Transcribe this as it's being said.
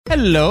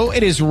Hello,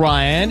 it is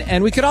Ryan,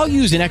 and we could all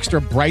use an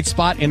extra bright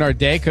spot in our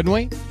day, couldn't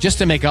we? Just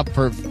to make up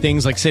for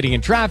things like sitting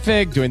in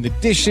traffic, doing the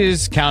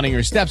dishes, counting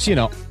your steps,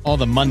 all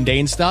the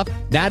mundane stuff.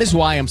 That is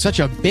why I'm such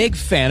a big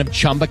fan of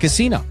Chumba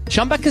Casino.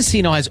 Chumba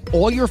Casino has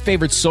all your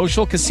favorite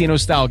social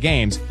casino-style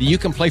games that you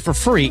can play for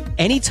free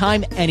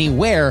anytime,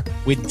 anywhere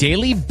with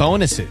daily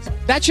bonuses.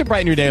 That should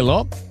brighten your day a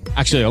little.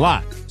 Actually, a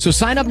lot. So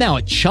sign up now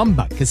at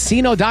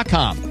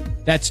ChumbaCasino.com.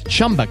 That's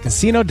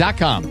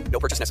ChumbaCasino.com. No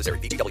purchase necessary.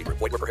 VGW Group.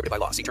 Void where prohibited by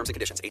law. See terms and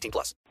conditions.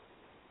 18+.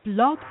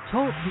 Blog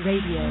Talk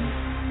Radio.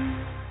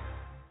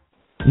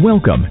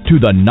 Welcome to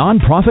the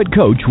Nonprofit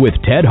Coach with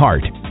Ted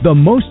Hart, the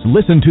most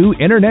listened to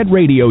internet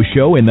radio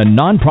show in the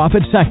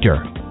nonprofit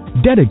sector,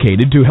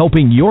 dedicated to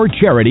helping your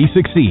charity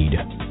succeed.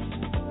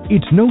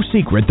 It's no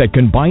secret that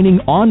combining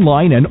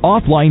online and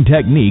offline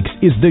techniques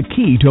is the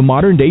key to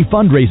modern-day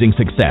fundraising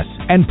success,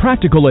 and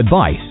practical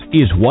advice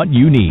is what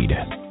you need.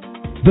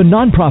 The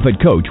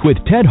Nonprofit Coach with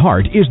Ted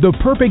Hart is the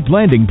perfect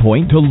landing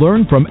point to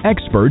learn from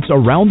experts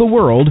around the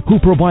world who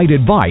provide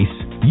advice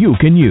you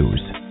can use.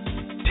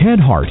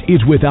 Ted Hart is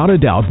without a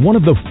doubt one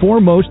of the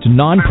foremost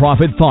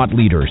nonprofit thought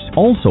leaders,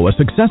 also a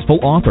successful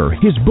author.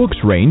 His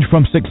books range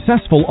from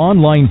successful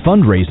online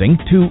fundraising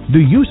to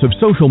the use of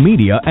social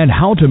media and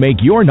how to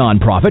make your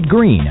nonprofit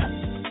green.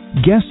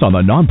 Guests on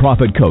the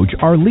Nonprofit Coach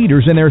are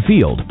leaders in their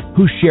field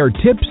who share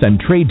tips and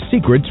trade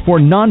secrets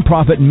for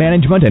nonprofit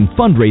management and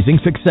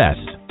fundraising success.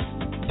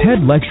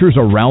 Ted lectures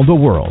around the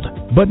world,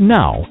 but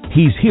now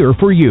he's here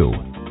for you.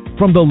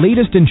 From the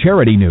latest in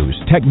charity news,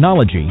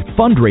 technology,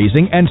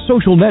 fundraising, and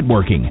social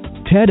networking,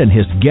 Ted and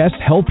his guests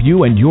help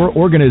you and your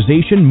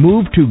organization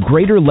move to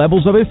greater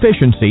levels of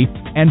efficiency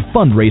and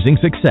fundraising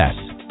success.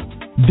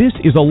 This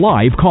is a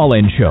live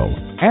call-in show.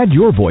 Add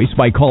your voice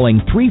by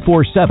calling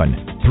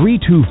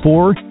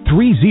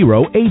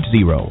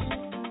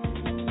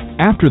 347-324-3080.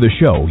 After the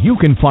show, you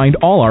can find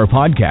all our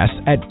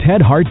podcasts at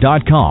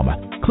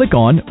tedhart.com. Click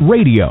on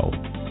Radio.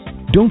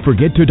 Don't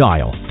forget to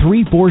dial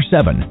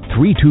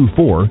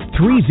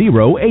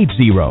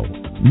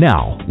 347-324-3080.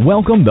 Now,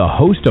 welcome the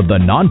host of the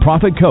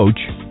Nonprofit Coach,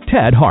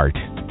 Ted Hart.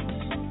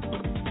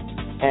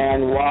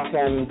 And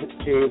welcome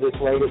to this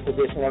latest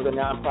edition of the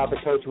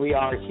Nonprofit Coach. We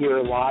are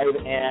here live,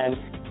 and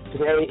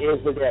today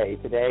is the day.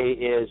 Today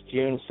is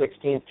June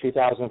 16th,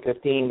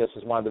 2015. This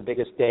is one of the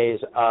biggest days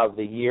of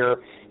the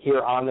year here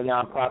on the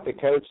Nonprofit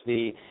Coach.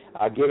 The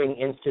Giving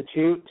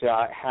Institute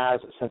has,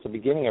 since the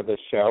beginning of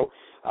this show,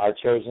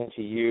 chosen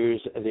to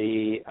use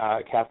the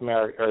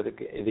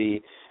the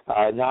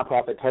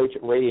Nonprofit Coach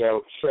radio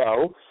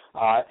show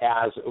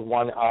as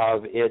one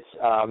of its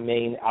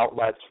main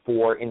outlets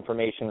for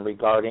information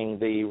regarding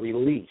the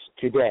release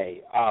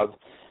today of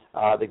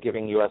the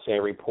GivingUSA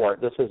report.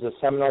 This is a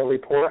seminal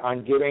report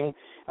on giving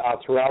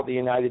throughout the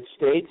United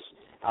States,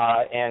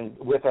 and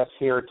with us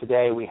here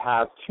today we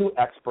have two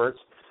experts.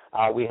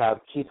 We have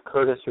Keith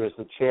Curtis, who is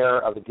the chair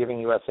of the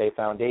GivingUSA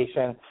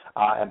Foundation,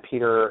 and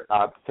Peter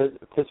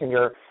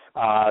Pissinger,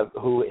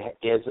 who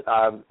is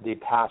the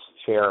past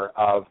chair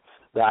of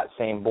that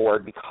same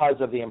board. Because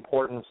of the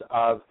importance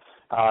of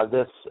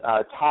this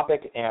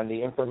topic and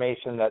the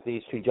information that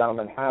these two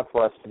gentlemen have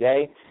for us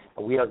today,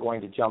 we are going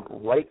to jump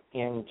right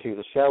into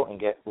the show and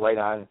get right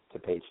on to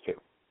page 2.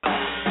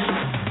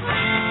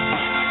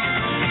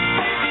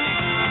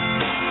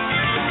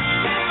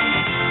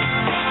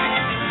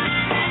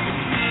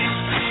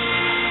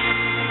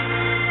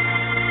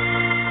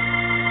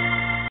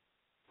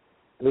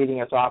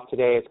 Leading us off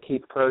today is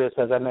Keith Curtis.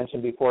 As I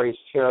mentioned before, he's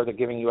chair of the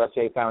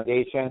GivingUSA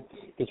Foundation.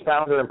 He's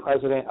founder and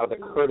president of the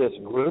Curtis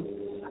Group.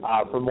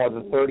 For more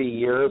than 30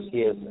 years, he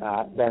has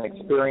been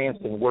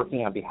experienced in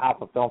working on behalf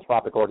of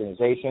philanthropic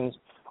organizations.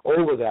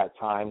 Over that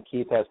time,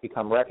 Keith has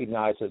become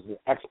recognized as an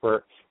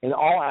expert in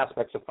all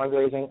aspects of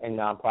fundraising and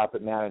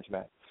nonprofit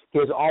management. He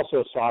is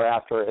also sought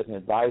after as an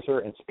advisor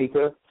and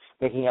speaker,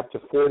 making up to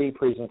 40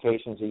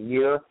 presentations a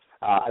year.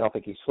 I don't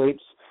think he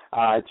sleeps.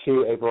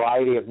 To a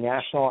variety of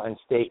national and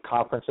state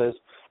conferences.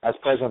 As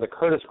president of the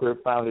Curtis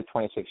Group, founded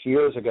 26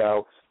 years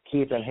ago,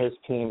 Keith and his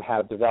team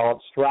have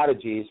developed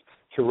strategies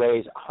to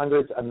raise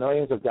hundreds of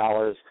millions of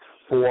dollars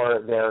for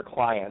their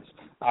clients.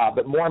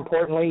 But more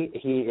importantly,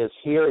 he is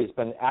here. He's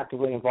been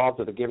actively involved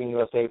with the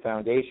GivingUSA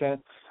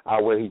Foundation,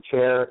 where he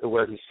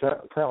currently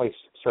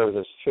serves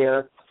as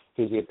chair.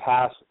 He's the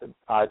past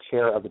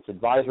chair of its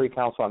advisory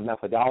council on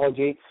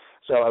methodology.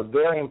 So a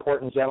very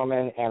important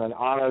gentleman, and an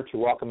honor to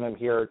welcome him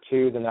here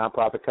to the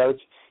Nonprofit Coach.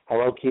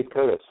 Hello, Keith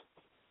Curtis.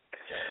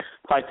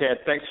 Hi, Ted.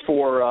 Thanks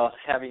for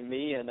having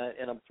me, and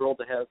I'm thrilled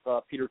to have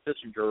Peter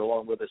Pissinger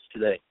along with us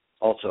today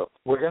also.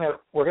 We're gonna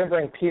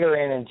bring Peter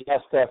in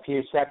just a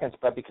few seconds,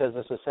 but because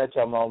this is such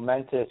a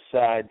momentous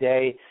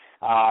day,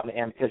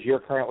 and because you're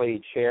currently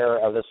chair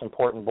of this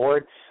important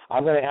board,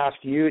 I'm going to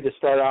ask you to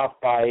start off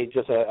by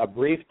just a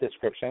brief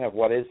description of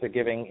what is the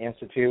Giving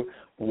Institute,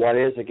 what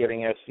is the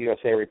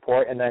GivingUSA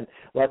report, and then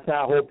let's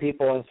not hold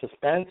people in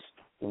suspense.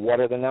 What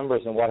are the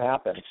numbers and what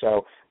happened?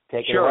 So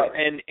take it away. Sure,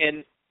 and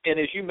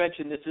as you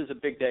mentioned, this is a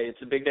big day.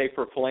 It's a big day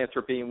for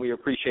philanthropy, and we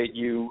appreciate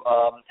you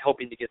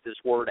helping to get this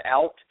word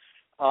out.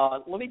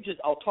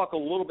 I'll talk a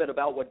little bit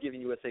about what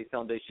GivingUSA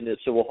Foundation is,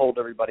 so we'll hold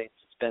everybody in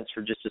suspense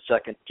for just a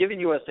second.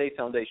 GivingUSA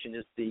Foundation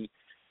is the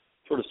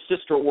sort of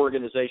sister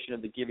organization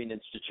of the Giving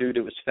Institute.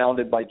 It was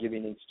founded by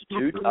Giving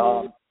Institute.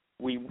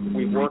 We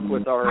work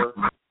with our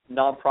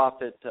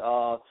nonprofit.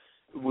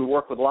 We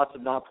work with lots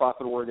of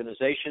nonprofit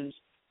organizations,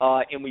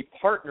 and we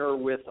partner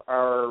with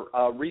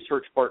our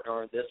research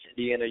partner on this,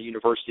 Indiana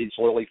University's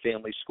Lilly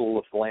Family School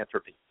of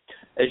Philanthropy.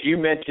 As you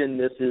mentioned,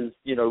 this is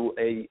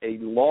a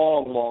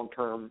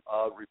long-term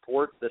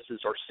report. This is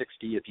our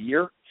 60th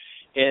year,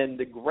 and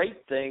the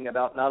great thing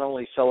about not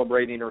only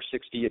celebrating our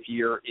 60th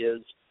year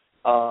is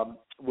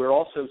we're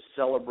also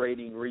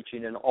celebrating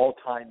reaching an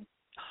all-time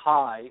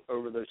high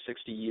over those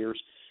 60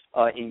 years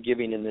in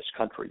giving in this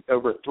country.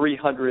 Over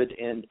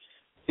 $358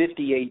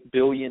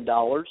 billion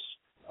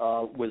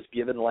was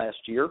given last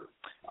year,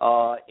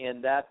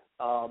 and that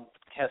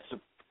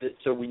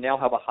so we now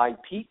have a high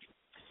peak.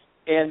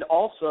 And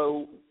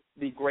also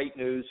the great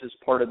news as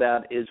part of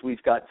that is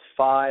we've got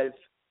 5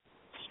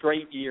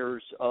 straight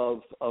years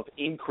of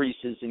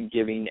increases in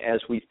giving as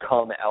we've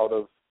come out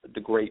of the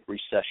Great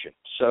Recession.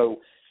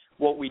 So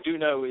what we do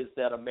know is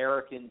that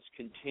Americans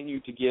continue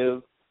to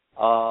give,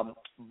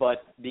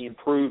 but the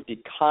improved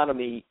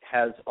economy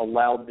has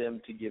allowed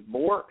them to give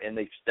more, and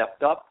they've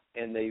stepped up,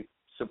 and they've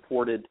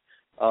supported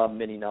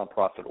many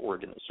nonprofit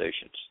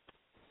organizations.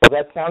 Well,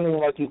 that's sounding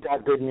like you've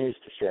got good news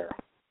to share.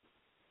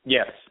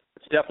 Yes,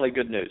 it's definitely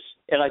good news.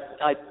 And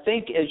I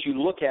think as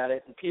you look at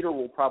it, and Peter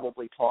will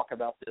probably talk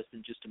about this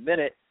in just a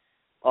minute,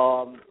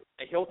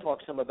 he'll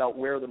talk some about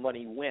where the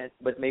money went,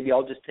 but maybe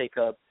I'll just take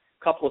a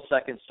couple of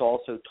seconds to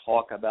also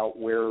talk about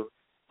where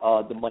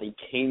the money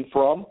came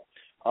from.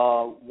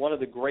 One of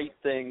the great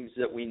things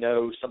that we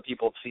know, some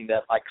people have seen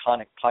that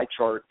iconic pie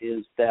chart,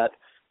 is that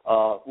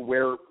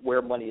where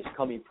money is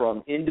coming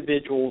from.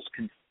 Individuals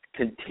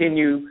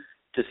continue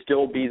to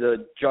still be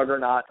the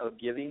juggernaut of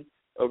giving.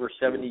 Over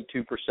 72%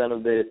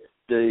 of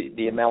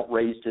the amount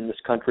raised in this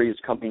country is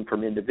coming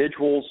from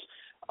individuals,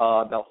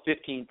 about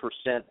 15%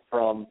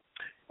 from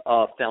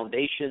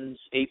foundations,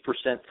 8%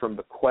 from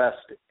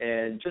bequest,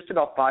 and just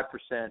about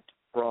 5%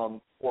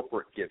 from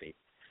corporate giving.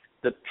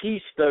 The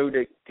piece, though,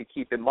 to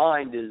keep in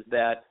mind is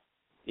that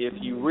if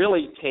you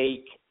really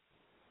take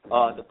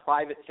the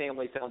private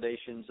family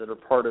foundations that are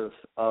part of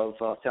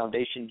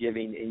foundation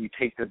giving and you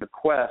take the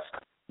bequest,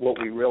 what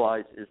we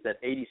realize is that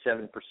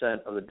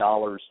 87% of the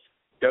dollars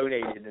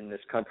donated in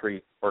this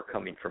country are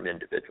coming from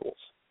individuals.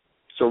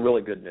 So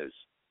really good news.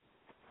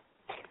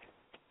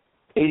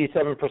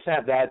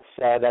 87%.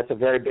 That's a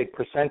very big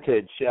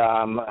percentage.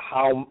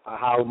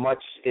 How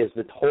much is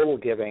the total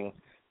giving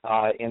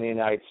in the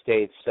United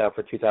States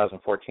for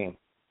 2014?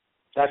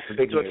 That's the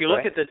big news. So if you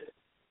look at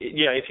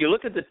if you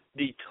look at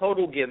the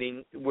total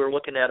giving, we're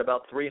looking at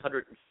about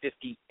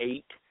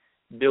 $358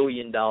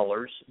 billion.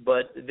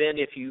 But then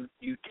if you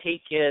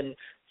take in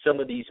some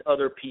of these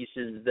other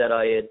pieces that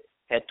I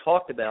had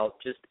talked about,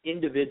 just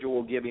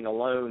individual giving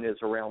alone is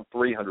around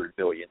 $300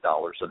 billion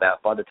of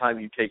that by the time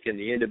you take in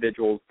the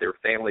individuals, their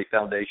family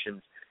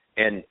foundations,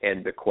 and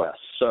bequests.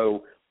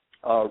 So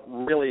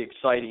really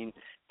exciting.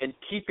 And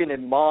keeping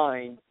in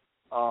mind,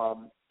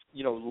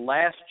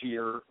 last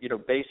year,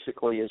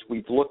 basically as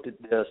we've looked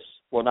at this,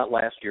 well, not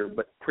last year,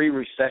 but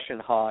pre-recession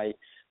high,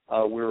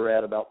 we were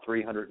at about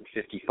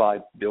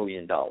 $355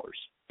 billion.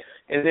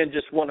 And then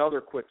just one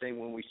other quick thing,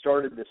 when we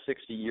started this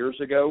 60 years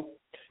ago,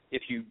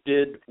 if you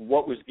did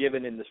what was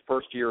given in this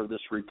first year of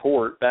this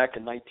report back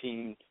in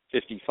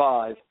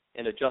 1955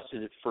 and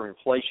adjusted it for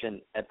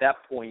inflation, at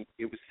that point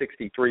it was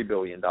 $63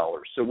 billion.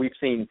 So we've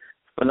seen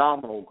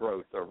phenomenal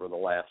growth over the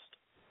last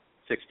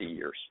 60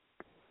 years.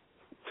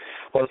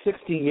 Well,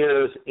 60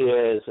 years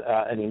is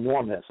an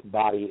enormous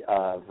body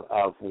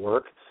of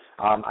work.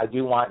 I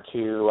do want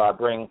to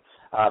bring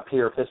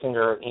Peter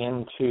Fissinger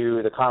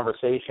into the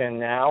conversation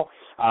now.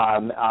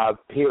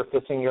 Peter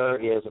Fissinger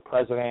is a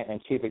president and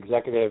chief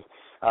executive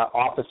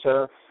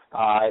officer.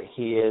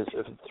 He is,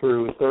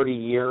 through 30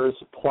 years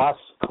plus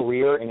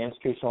career in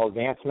institutional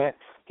advancement,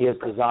 he has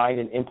designed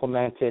and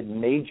implemented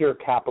major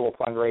capital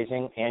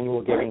fundraising,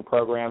 annual giving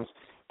programs,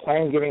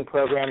 planned giving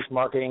programs,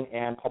 marketing,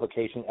 and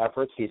publication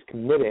efforts. He's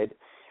committed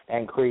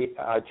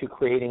to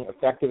creating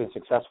effective and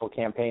successful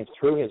campaigns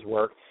through his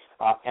work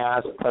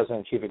as president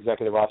and chief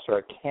executive officer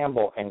at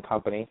Campbell &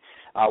 Company.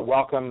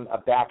 Welcome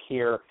back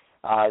here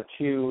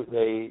to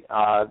the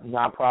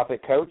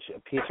nonprofit coach,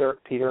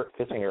 Peter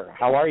Fissinger.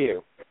 How are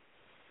you?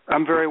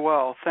 I'm very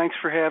well. Thanks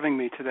for having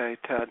me today,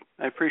 Ted.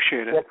 I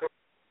appreciate it. Well,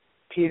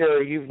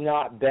 Peter, you've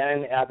not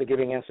been at the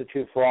Giving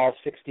Institute for all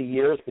 60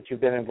 years, but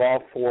you've been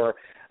involved for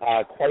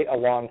quite a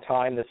long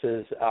time. This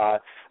is a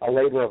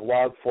labor of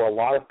love for a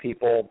lot of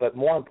people, but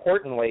more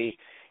importantly,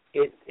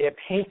 it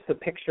paints the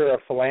picture of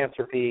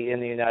philanthropy in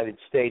the United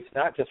States,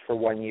 not just for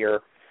 1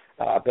 year,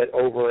 but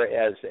over,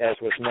 as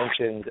was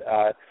mentioned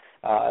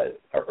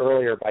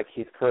earlier by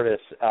Keith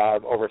Curtis,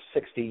 over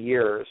 60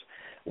 years.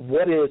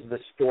 What is the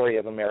story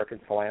of American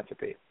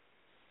philanthropy?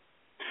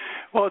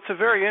 Well, it's a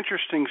very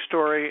interesting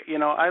story.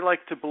 I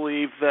like to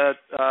believe that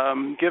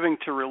giving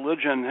to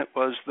religion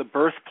was the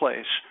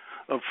birthplace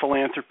of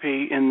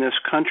philanthropy in this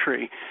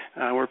country,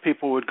 where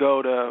people would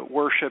go to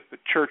worship at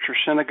church or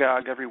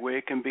synagogue every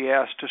week and be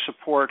asked to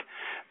support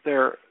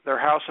their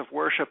house of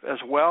worship as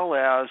well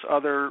as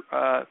other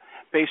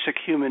basic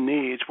human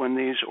needs when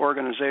these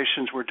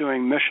organizations were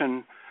doing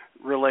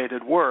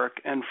mission-related work.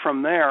 And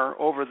from there,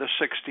 over the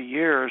 60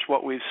 years,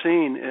 what we've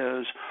seen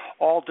is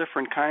all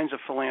different kinds of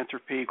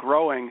philanthropy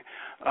growing.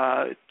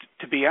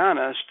 To be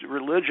honest,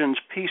 religion's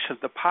piece of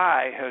the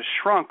pie has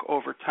shrunk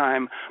over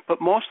time, but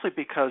mostly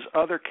because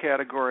other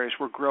categories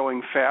were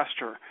growing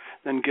faster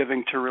than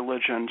giving to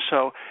religion.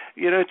 So,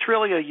 it's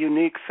really a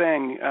unique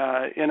thing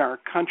in our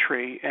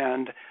country,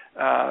 and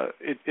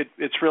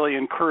it's really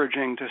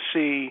encouraging to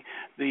see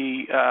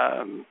the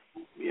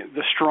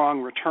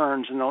strong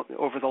returns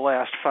over the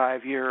last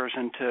 5 years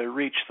and to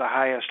reach the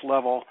highest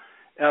level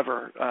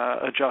ever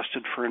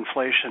adjusted for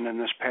inflation in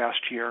this past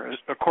year,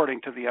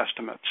 according to the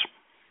estimates.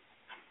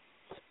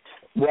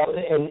 Well,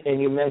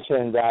 and you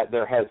mentioned that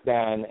there has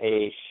been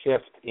a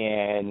shift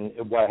in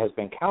what has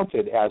been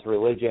counted as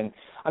religion.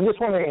 I'm just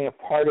wondering if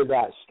part of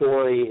that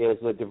story is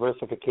the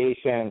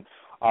diversification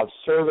of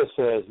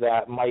services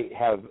that might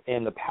have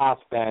in the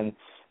past been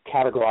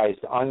categorized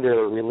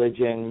under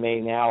religion may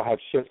now have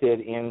shifted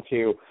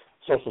into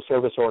social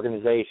service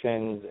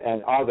organizations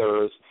and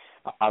others,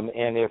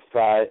 and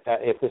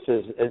if this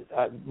is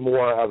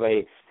more of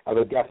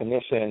a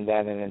definition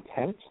than an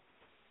intent.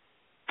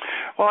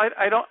 Well,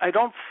 I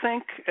don't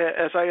think,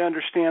 as I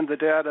understand the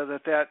data,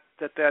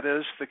 that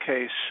is the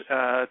case,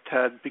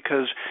 Ted,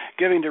 because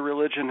giving to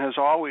religion has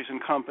always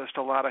encompassed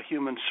a lot of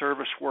human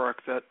service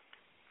work that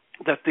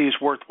these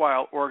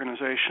worthwhile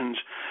organizations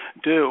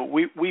do.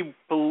 We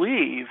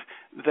believe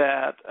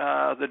that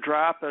the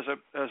drop as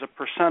a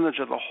percentage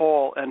of the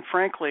whole, and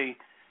frankly,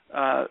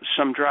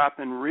 some drop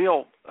in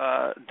real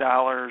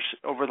dollars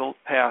over the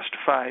past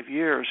 5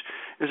 years,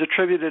 is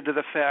attributed to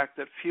the fact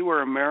that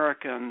fewer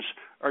Americans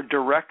are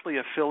directly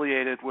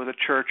affiliated with a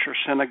church or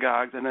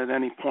synagogue than at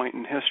any point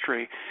in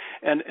history.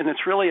 And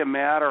it's really a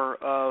matter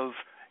of,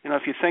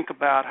 if you think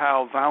about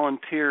how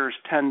volunteers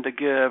tend to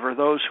give, or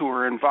those who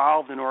are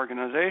involved in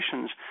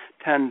organizations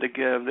tend to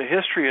give, the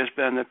history has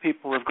been that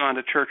people have gone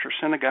to church or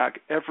synagogue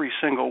every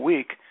single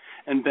week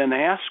and been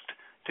asked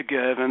to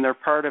give, and they're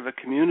part of a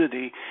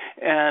community.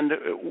 And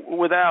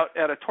without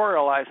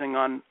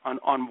editorializing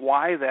on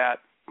why that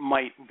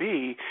might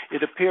be,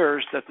 it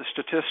appears that the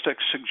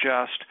statistics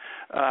suggest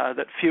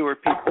that fewer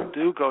people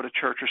do go to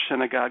church or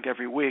synagogue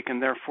every week,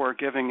 and therefore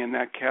giving in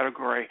that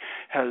category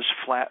has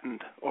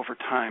flattened over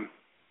time.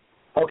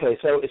 Okay,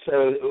 so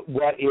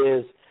what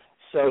is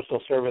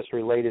social service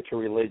related to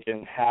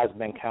religion has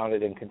been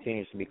counted and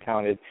continues to be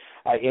counted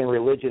in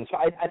religion. So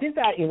I think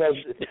that,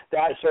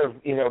 that sort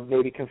of,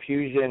 maybe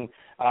confusion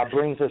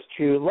brings us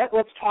to,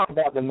 let's talk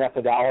about the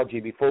methodology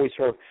before we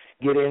sort of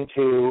get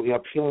into,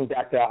 peeling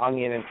back that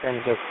onion in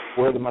terms of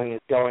where the money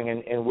is going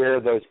and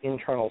where those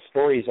internal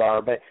stories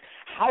are. But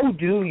how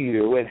do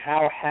you and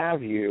how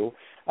have you,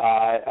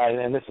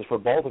 and this is for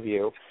both of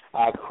you,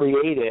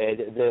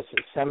 created this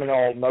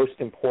seminal, most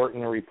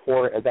important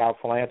report about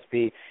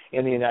philanthropy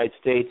in the United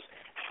States?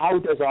 How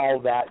does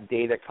all that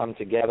data come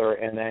together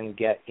and then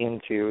get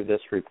into this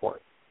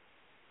report?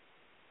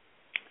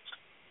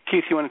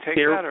 Keith, you want to take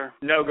Peter? that? Or?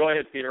 No, go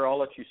ahead, Peter. I'll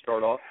let you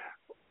start off.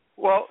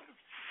 Well,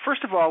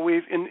 first of all,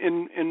 we've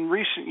in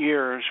recent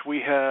years,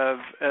 we have,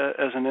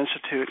 as an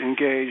institute,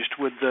 engaged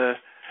with the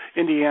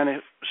Indiana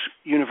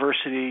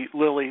University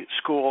Lilly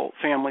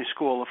Family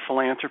School of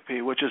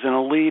Philanthropy, which is a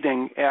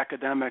leading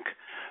academic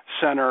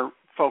center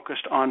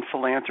focused on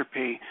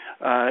philanthropy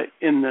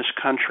in this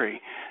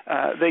country.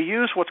 They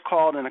use what's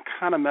called an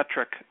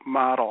econometric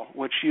model,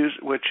 which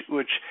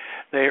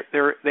they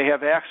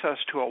have access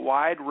to a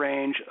wide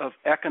range of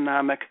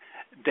economic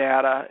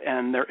data,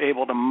 and they're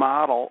able to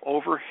model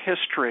over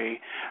history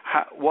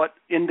what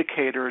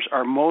indicators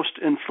are most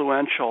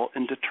influential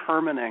in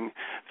determining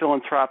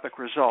philanthropic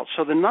results.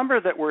 So the number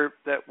that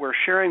we're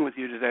sharing with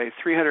you today,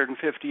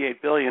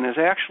 $358 billion, is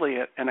actually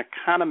an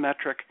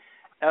econometric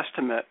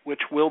estimate, which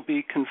will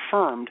be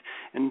confirmed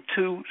in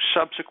 2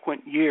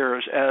 subsequent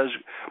years as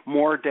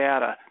more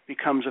data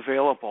becomes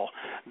available.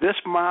 This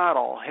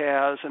model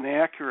has an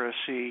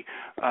accuracy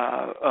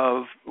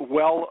of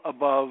well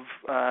above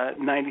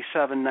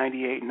 97,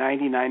 98,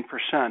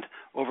 99%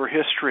 over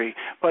history,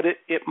 but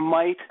it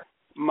might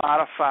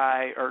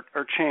modify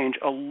or change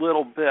a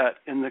little bit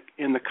in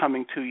the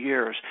coming 2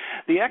 years.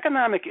 The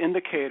economic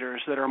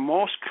indicators that are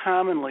most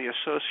commonly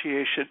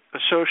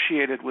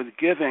associated with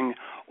giving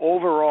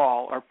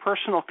overall are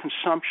personal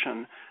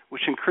consumption,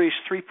 which increased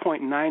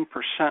 3.9%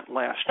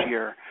 last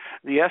year,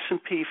 the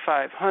S&P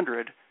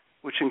 500,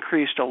 which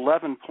increased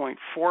 11.4%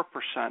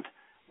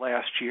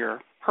 last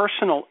year,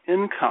 personal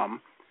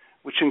income,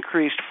 which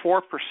increased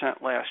 4%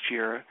 last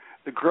year,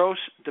 the gross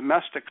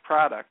domestic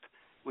product,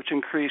 which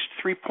increased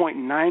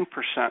 3.9%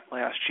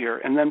 last year,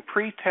 and then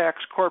pre-tax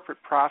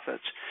corporate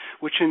profits,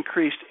 which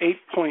increased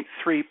 8.3%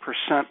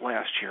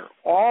 last year.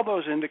 All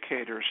those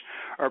indicators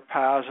are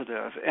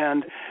positive,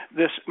 and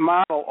this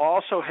model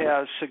also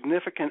has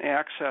significant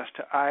access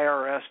to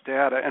IRS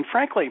data. And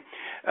frankly,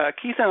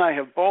 Keith and I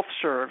have both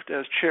served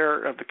as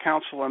chair of the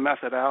Council on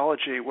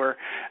Methodology, where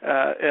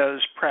as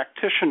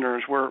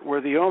practitioners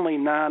we're the only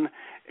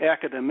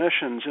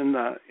non-academicians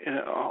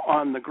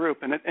on the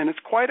group, and it's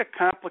quite a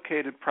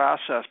complicated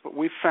process, but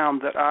we've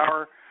found that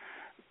our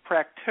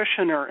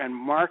practitioner and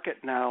market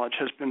knowledge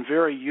has been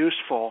very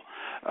useful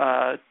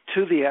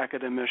to the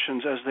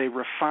academicians as they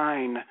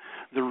refine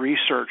the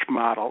research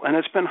model, and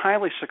it's been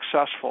highly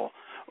successful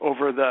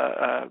over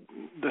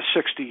the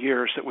 60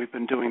 years that we've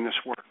been doing this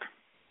work.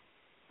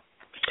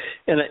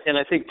 And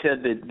I think,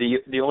 Ted,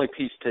 the only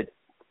piece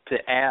to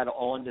add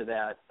on to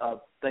that,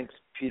 thanks,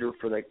 Peter,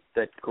 for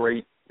that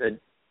great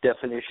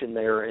definition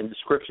there and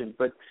description,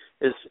 but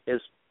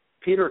as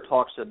Peter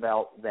talks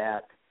about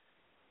that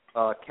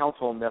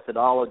council on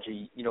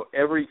methodology,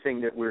 everything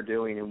that we're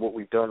doing and what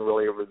we've done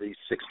really over these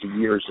 60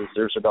 years is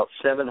there's about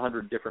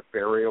 700 different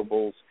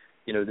variables.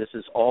 This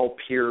is all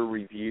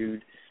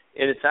peer-reviewed,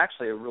 and it's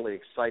actually a really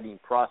exciting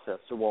process.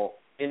 So while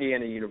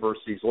Indiana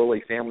University's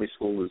Lilly Family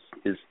School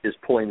is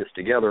pulling this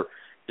together,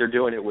 they're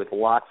doing it with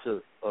lots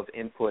of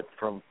input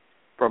from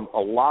a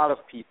lot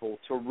of people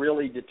to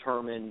really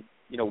determine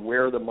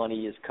where the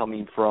money is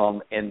coming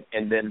from and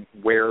then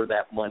where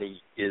that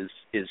money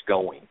is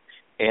going.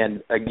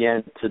 And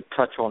again, to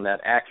touch on that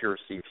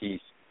accuracy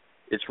piece,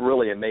 it's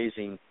really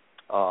amazing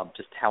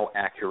just how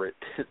accurate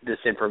this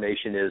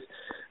information is,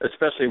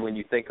 especially when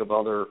you think of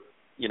other,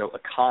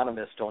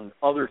 economists on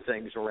other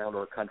things around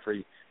our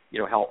country,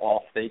 how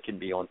off they can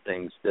be on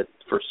things. That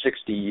for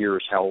 60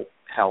 years, how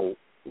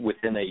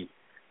within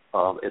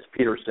as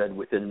Peter said,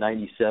 within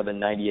 97,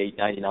 98,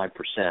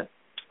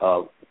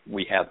 99%,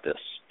 we have this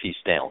piece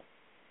down.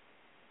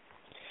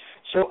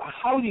 So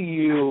how do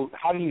you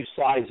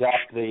size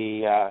up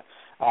the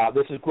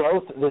this is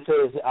growth. This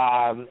is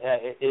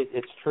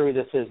it's true.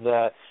 This is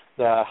the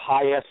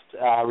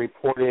highest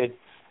reported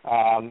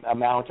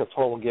amount of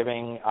total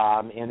giving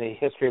in the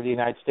history of the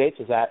United States.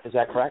 Is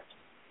that correct?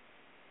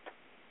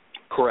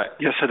 Correct.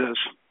 Yes, it is.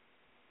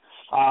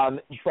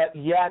 But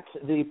yet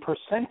the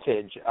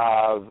percentage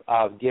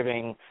of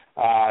giving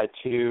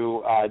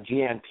to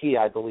GNP,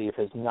 I believe,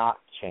 has not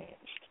changed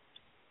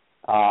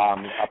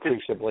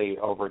appreciably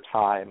over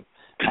time.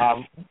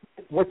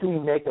 What do we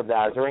make of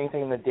that? Is there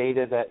anything in the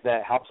data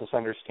that helps us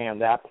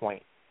understand that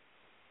point?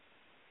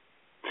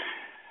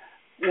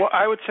 Well,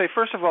 I would say,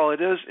 first of all, when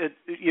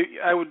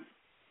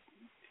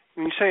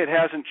you say it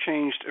hasn't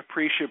changed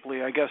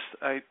appreciably, I guess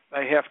I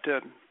have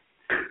to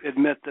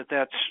admit that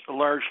that's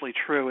largely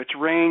true. It's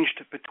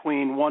ranged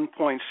between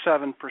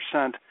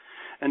 1.7%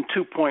 and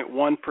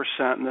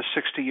 2.1% in the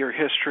 60-year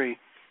history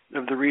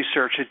of the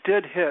research. It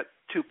did hit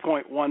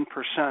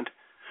 2.1%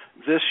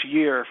 this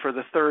year for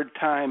the third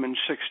time in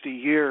 60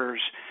 years,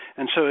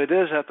 and so it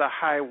is at the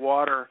high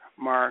water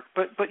mark.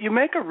 But you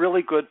make a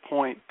really good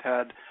point,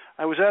 Ted.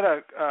 I was at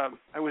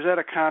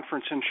a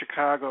conference in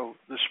Chicago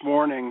this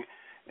morning,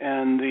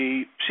 and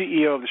the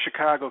CEO of the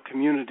Chicago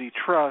Community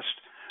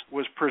Trust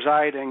was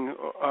presiding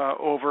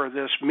over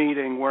this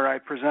meeting where I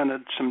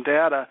presented some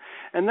data,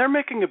 and they're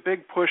making a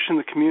big push in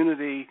the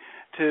community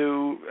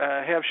to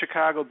have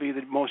Chicago be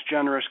the most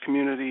generous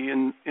community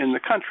in the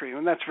country,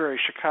 and that's very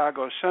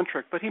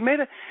Chicago-centric. But he made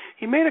a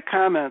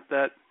comment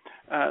that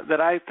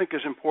I think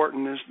is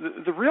important. Is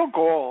the real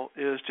goal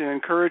is to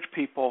encourage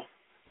people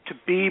to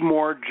be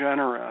more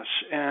generous,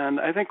 and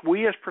I think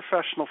we as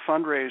professional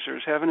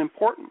fundraisers have an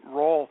important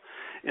role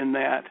in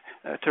that,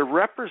 to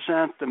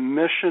represent the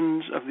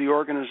missions of the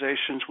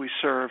organizations we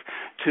serve,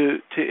 to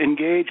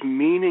engage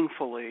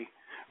meaningfully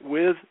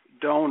with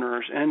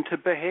donors, and to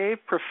behave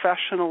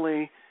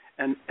professionally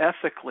and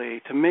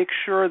ethically to make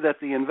sure that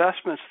the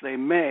investments they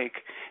make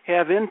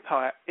have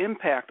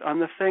impact on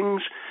the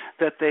things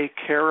that they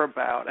care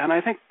about. And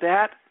I think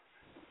that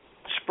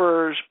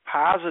spurs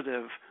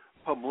positive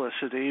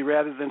publicity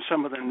rather than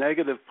some of the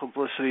negative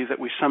publicity that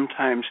we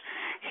sometimes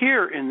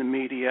hear in the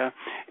media.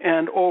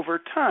 And over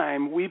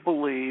time, we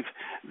believe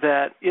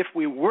that if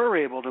we were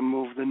able to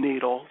move the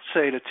needle,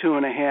 say to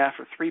 2.5%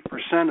 or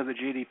 3% of the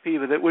GDP,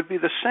 that it would be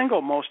the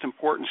single most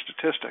important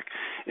statistic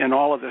in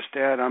all of this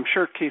data. I'm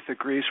sure Keith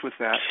agrees with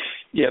that.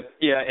 Yeah.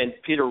 And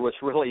Peter,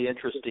 what's really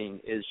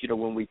interesting is,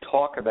 when we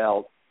talk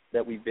about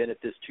that we've been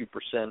at this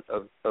 2%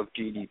 of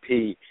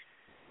GDP,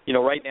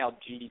 right now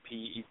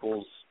GDP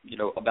equals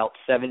about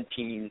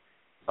 17.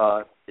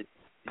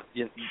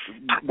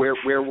 Where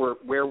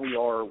we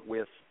are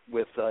with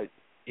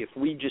if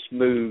we just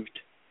moved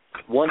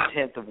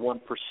 0.1%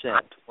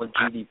 on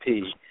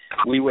GDP,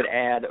 we would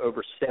add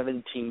over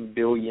 $17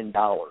 billion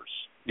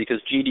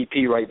because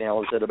GDP right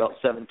now is at about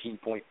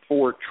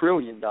 $17.4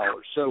 trillion.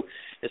 So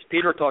as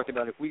Peter talked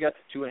about, if we got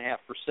to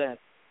 2.5%,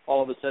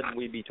 all of a sudden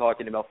we'd be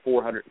talking about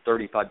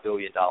 $435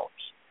 billion.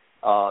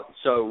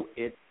 So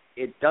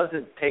it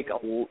doesn't take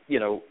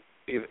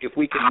if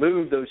we can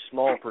move those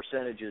small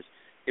percentages,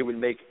 it would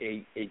make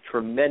a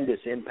tremendous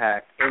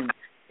impact.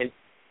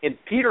 And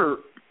Peter,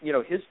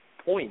 his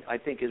point, I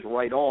think, is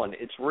right on.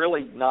 It's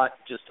really not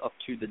just up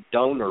to the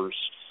donors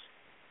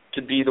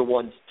to be the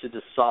ones to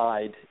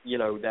decide,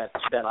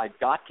 that I've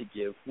got to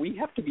give. We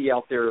have to be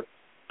out there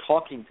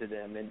talking to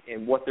them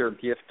and what their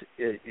gift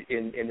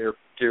and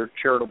their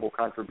charitable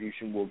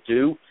contribution will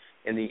do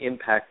and the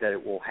impact that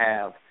it will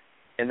have.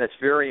 And that's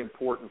very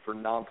important for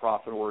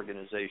nonprofit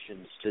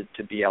organizations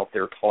to be out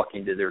there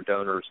talking to their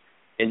donors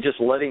and just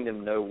letting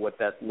them know what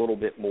that little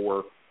bit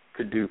more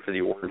could do for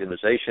the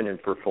organization and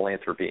for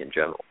philanthropy in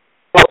general.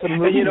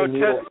 And,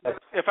 Ted,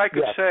 if I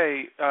could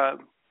say,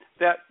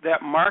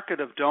 that market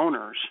of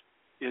donors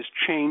is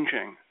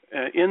changing.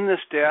 In this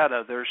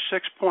data, there's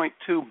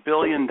 $6.2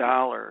 billion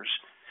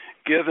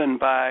given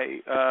by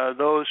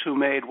those who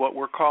made what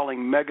we're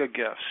calling mega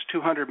gifts,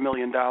 $200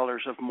 million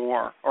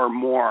or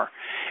more.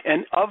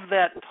 And of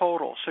that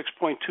total,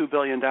 $6.2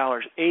 billion,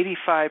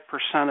 85%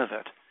 of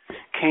it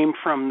came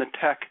from the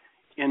tech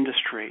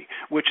industry,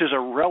 which is a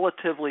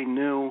relatively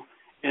new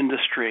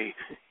industry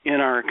in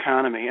our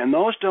economy. And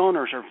those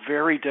donors are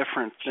very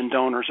different than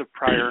donors of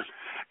prior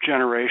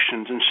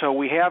generations. And so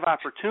we have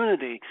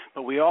opportunity,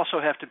 but we also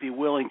have to be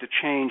willing to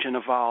change and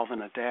evolve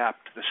and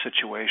adapt to the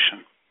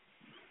situation.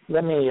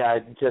 Let me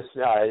just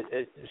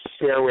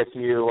share with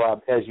you,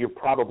 as you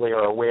probably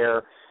are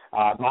aware,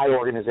 my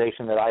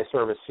organization that I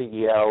serve as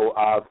CEO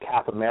of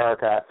CAP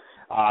America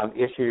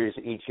issues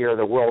each year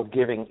the World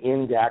Giving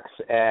Index,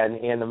 and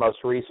in the most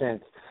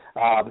recent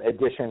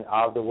edition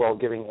of the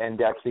World Giving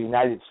Index, the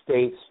United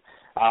States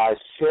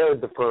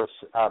shared the first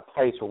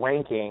place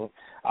ranking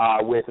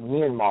with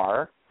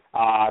Myanmar,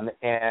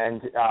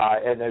 and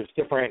there's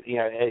different,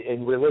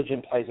 and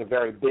religion plays a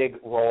very big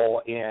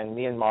role in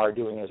Myanmar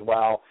doing as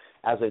well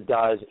as it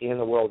does in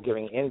the World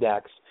Giving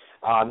Index.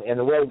 And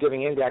the World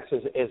Giving Index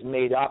is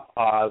made up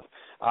of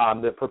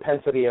the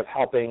propensity of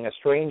helping a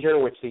stranger,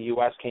 which the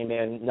U.S. came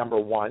in number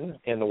 1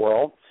 in the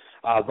world,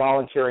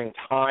 volunteering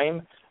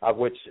time, of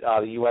which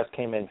the U.S.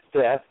 came in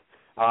 5th,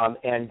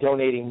 and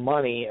donating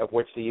money, of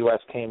which the U.S.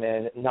 came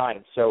in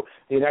 9th. So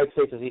the United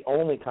States is the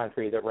only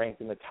country that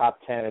ranked in the top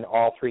 10 in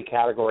all 3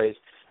 categories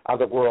of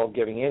the World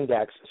Giving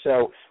Index.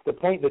 So the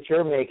point that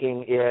you're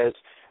making is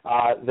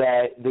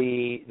that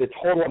the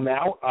total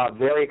amount,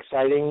 very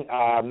exciting,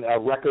 a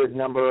record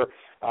number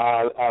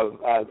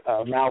of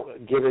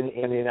amount given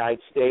in the United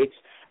States,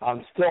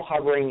 still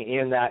hovering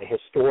in that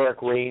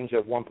historic range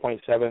of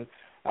 1.7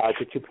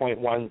 to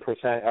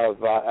 2.1%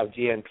 of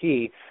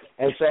GNP.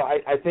 And so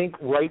I think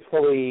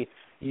rightfully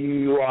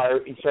you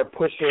start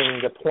pushing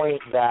the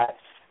point that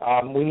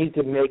we need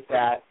to make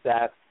that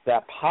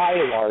pie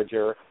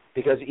larger,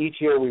 because each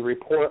year we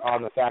report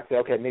on the fact that,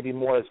 okay, maybe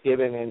more is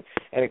given and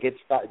it gets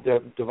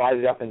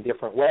divided up in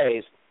different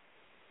ways,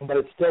 but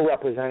it's still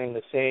representing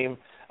the same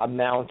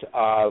amount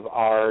of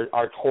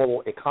our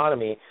total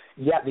economy.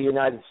 Yet the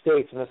United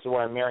States, and this is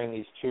where I'm marrying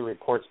these two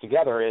reports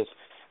together, is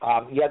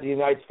yet the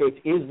United States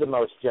is the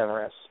most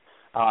generous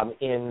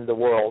in the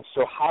world.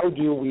 So how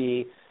do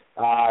we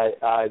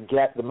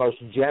get the most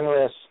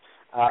generous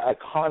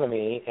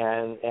economy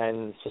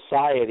and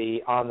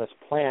society on this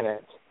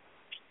planet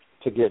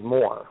to give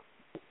more?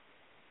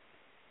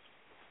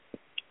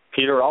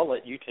 Peter, I'll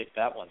let you take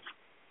that one.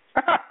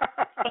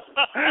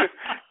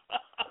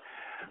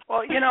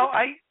 Well,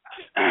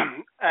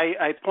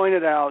 I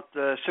pointed out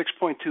the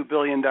 $6.2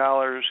 billion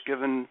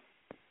given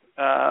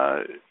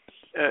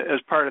as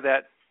part of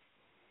that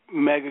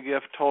mega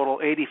gift total,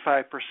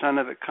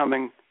 85% of it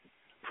coming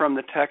from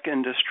the tech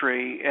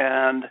industry.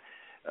 And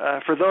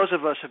for those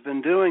of us who have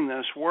been doing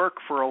this work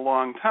for a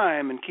long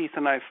time, and Keith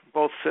and I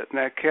both fit in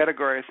that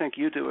category, I think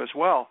you do as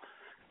well,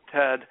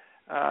 Ted,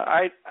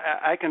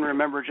 I can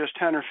remember just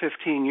 10 or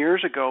 15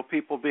 years ago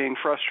people being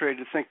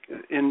frustrated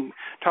in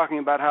talking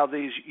about how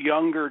these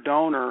younger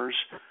donors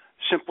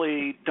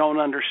simply don't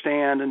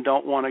understand and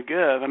don't want to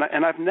give.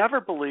 And I've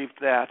never believed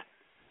that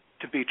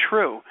to be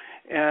true.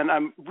 And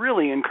I'm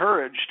really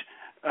encouraged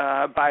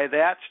by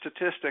that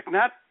statistic,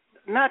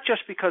 not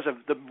just because of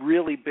the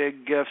really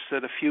big gifts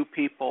that a few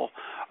people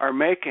are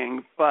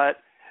making, but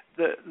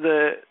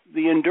the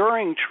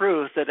enduring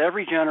truth that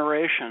every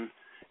generation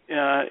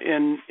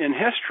in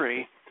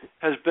history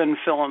has been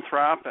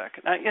philanthropic.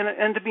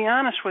 And to be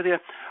honest with you,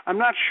 I'm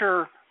not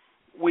sure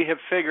we have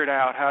figured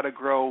out how to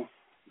grow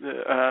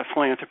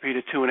philanthropy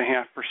to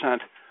 2.5%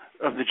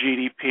 of the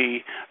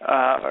GDP,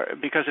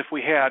 because if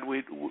we had,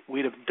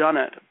 we'd have done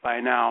it by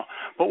now.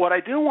 But what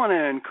I do want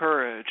to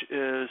encourage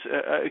is,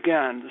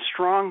 again, the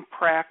strong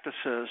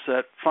practices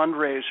that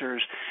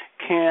fundraisers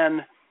can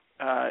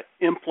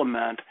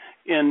implement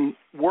in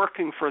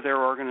working for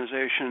their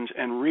organizations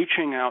and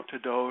reaching out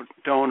to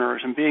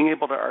donors and being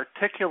able to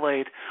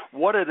articulate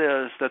what it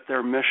is that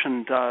their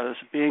mission does,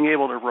 being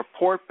able to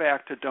report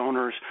back to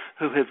donors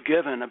who have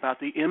given about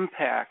the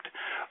impact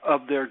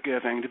of their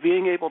giving, to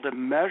being able to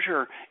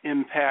measure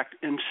impact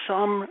in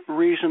some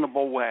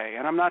reasonable way.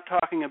 And I'm not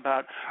talking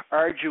about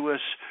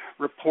arduous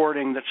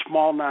reporting that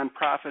small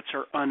nonprofits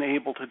are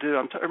unable to do.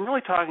 I'm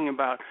really talking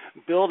about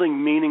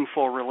building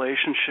meaningful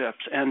relationships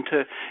and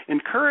to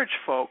encourage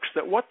folks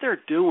that what they're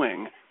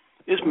doing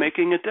is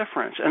making a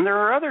difference. And there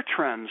are other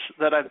trends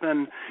that I've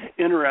been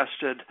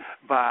interested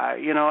by.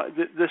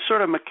 The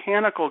sort of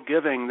mechanical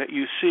giving that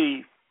you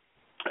see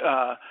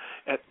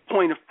at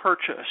point of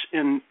purchase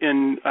in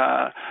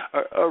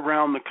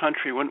around the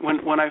country.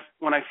 When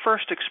I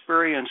first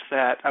experienced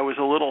that, I was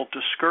a little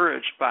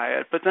discouraged by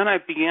it, but then I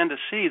began to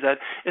see that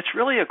it's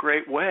really a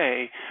great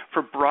way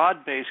for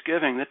broad-based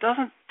giving that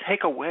doesn't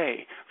take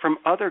away from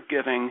other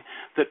giving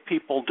that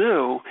people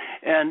do,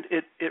 and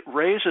it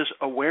raises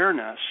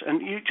awareness.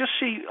 And you just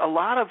see a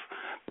lot of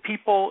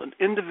people,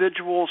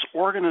 individuals,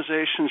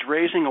 organizations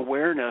raising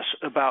awareness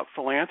about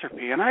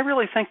philanthropy, and I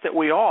really think that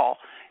we all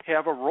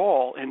have a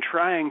role in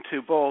trying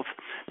to both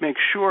make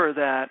sure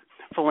that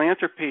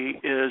philanthropy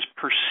is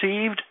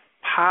perceived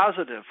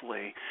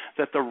positively,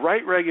 that the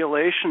right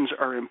regulations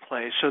are in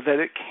place so that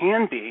it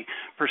can be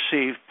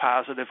perceived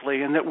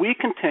positively, and that we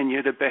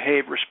continue to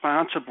behave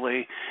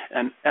responsibly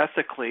and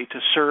ethically to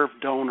serve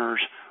donors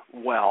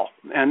well.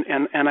 And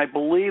I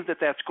believe that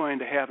that's going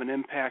to have an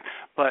impact.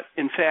 But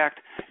in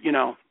fact,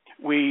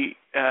 we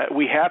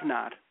have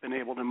not been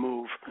able to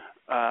move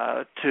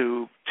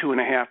to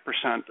 2.5%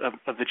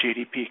 of the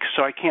GDP.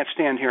 So I can't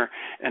stand here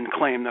and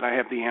claim that I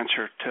have the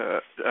answer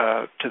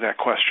to that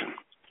question.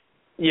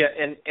 Yeah,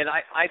 and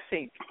I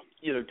think,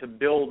 to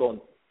build on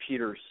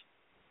Peter's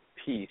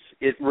piece,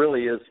 it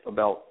really is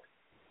about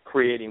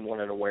creating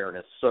an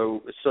awareness.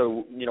 So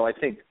I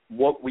think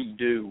what we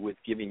do with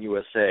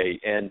GivingUSA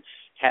and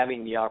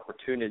having the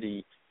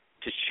opportunity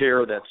to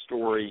share that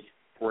story,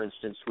 for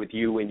instance, with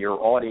you and your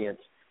audience,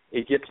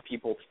 it gets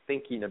people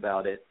thinking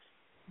about it.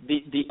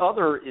 The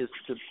other is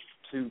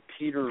to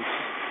Peter's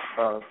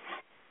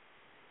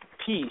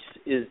piece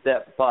is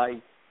that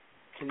by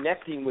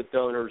connecting with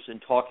donors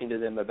and talking to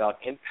them about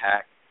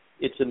impact,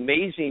 it's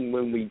amazing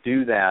when we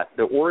do that,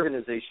 the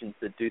organizations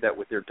that do that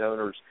with their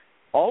donors,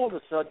 all of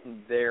a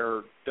sudden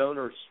their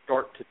donors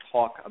start to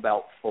talk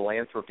about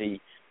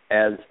philanthropy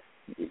and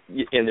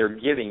their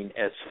giving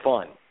as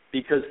fun,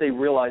 because they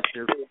realize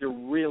they're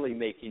really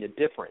making a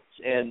difference.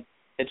 And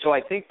so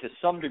I think to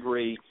some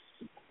degree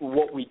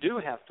what we do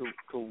have to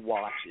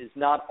watch is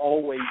not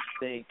always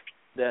think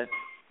that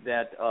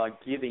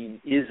giving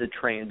is a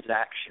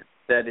transaction,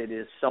 that it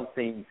is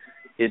something,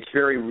 it's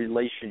very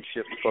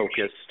relationship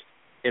focused,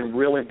 and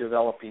really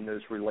developing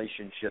those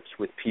relationships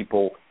with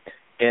people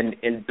and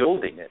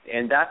building it.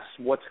 And that's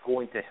what's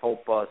going to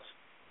help us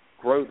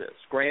grow this.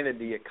 Granted,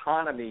 the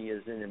economy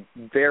is a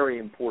very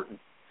important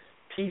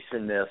piece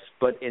in this,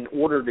 but in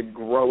order to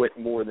grow it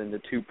more than the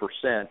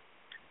 2%,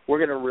 we're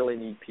going to really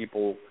need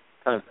people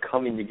kind of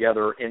coming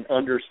together and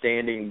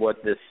understanding what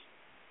this,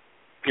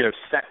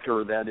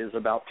 sector that is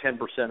about 10%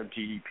 of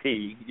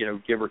GDP,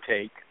 give or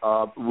take,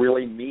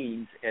 really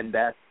means, and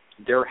that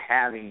they're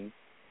having,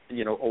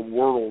 a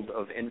world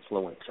of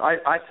influence.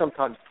 I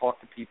sometimes talk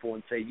to people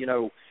and say,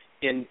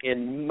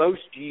 in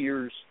most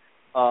years,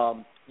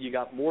 you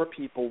got more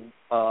people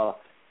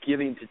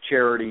giving to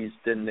charities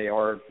than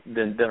are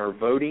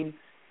voting.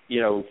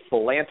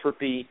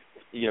 Philanthropy,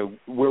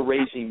 we're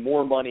raising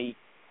more money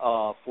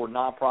for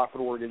nonprofit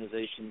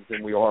organizations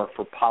than we are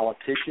for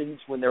politicians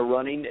when they're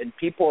running, and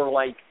people are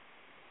like,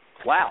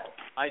 wow,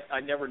 I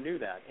never knew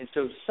that. And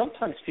so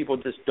sometimes people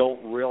just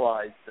don't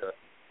realize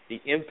the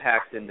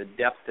impact and the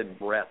depth and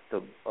breadth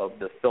of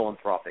the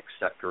philanthropic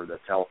sector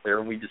that's out there,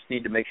 and we just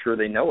need to make sure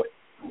they know it.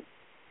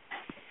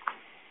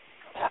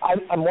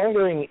 I'm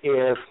wondering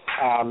if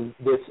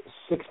this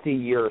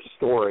 60-year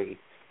story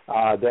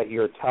that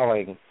you're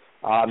telling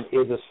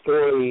is a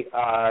story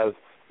of,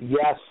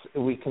 yes,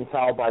 we can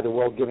tell by the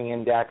World Giving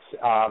Index,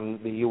 the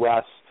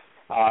U.S.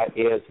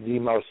 Is the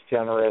most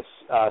generous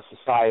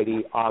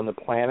society on the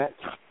planet,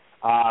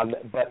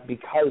 but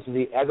because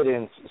the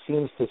evidence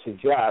seems to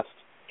suggest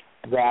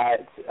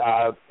that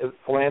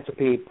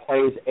philanthropy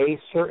plays a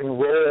certain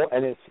role,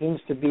 and it seems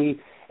to be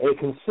a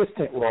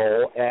consistent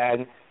role,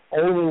 and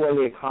only when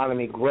the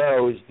economy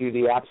grows do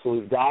the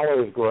absolute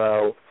dollars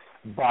grow,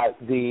 but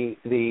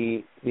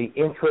the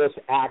interest,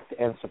 act,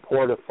 and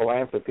support of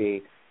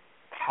philanthropy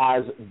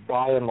has,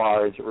 by and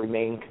large,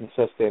 remained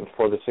consistent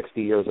for the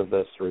 60 years of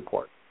this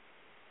report.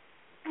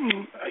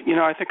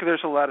 I think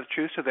there's a lot of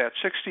truth to that.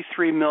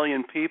 63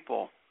 million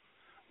people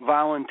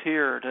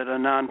volunteered at a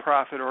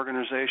nonprofit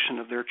organization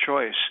of their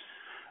choice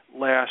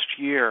last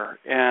year,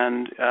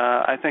 and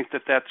I think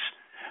that's,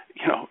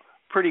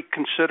 pretty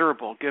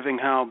considerable, given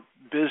how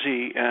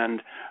busy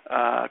and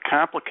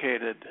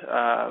complicated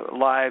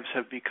lives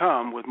have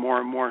become with more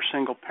and more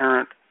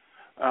single-parent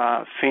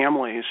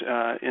families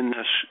in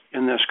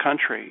this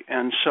country.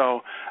 And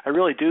so I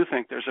really do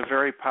think there's a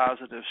very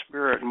positive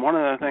spirit. And one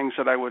of the things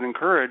that I would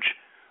encourage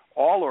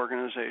all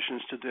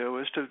organizations to do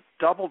is to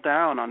double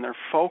down on their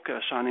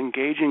focus on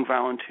engaging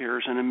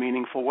volunteers in a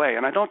meaningful way.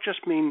 And I don't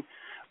just mean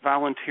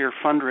volunteer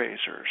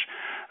fundraisers.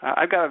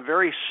 I have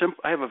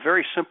a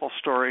very simple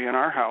story in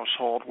our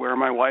household where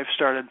my wife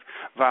started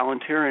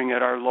volunteering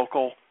at our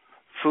local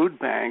food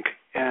bank,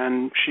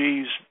 and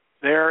she's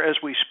there as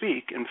we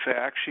speak. In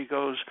fact, she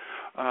goes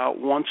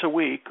once a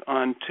week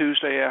on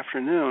Tuesday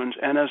afternoons.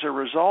 And as a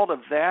result of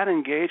that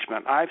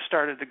engagement, I've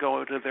started to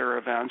go to their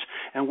events,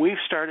 and we've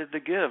started to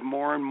give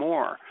more and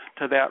more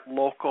to that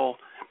local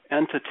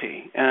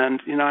entity.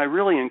 And, I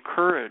really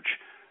encourage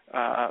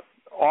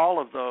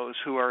all of those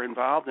who are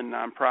involved in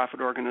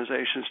nonprofit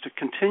organizations to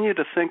continue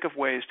to think of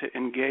ways to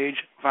engage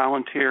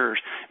volunteers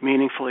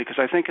meaningfully, because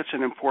I think it's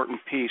an important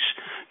piece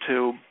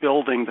to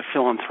building the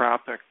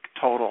philanthropic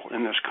total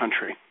in this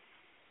country.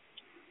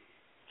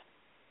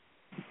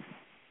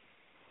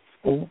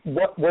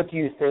 What do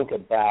you think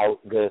about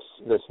this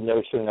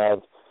notion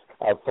of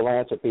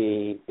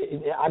philanthropy?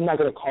 I'm not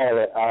going to call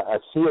it a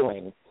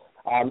ceiling.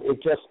 I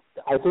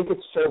think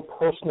it's so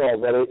personal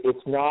that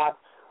it's not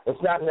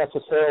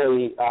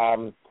necessarily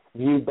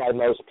viewed by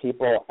most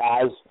people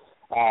as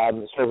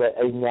sort of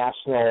a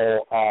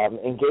national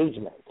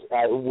engagement.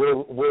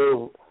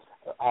 We're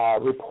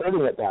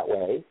reporting it that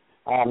way.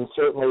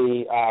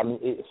 Certainly,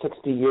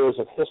 60 years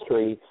of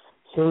history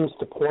seems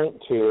to point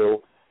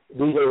to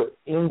these are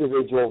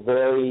individual,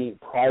 very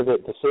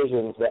private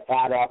decisions that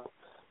add up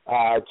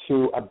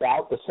to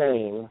about the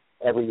same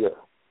every year.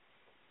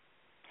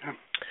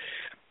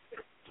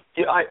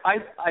 Yeah,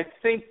 I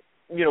think,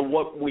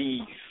 what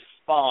we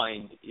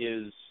find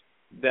is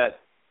that,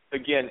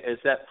 again, as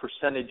that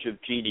percentage of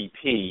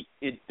GDP,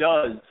 it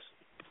does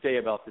stay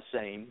about the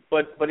same.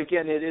 But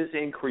again, it is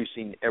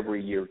increasing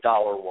every year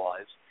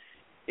dollar-wise.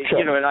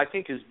 Sure. And I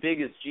think as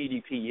big as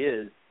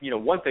GDP is,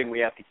 one thing we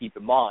have to keep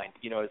in mind,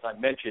 as I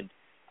mentioned,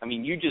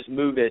 you just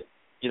move it,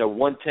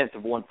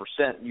 0.1%,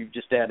 you've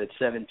just added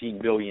 $17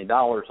 billion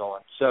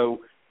on. So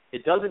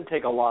it doesn't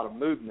take a lot of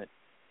movement.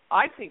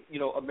 I think,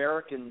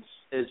 Americans,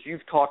 as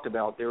you've talked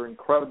about, they're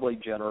incredibly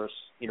generous.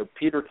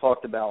 Peter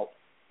talked about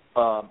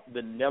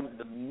the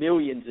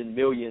millions and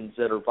millions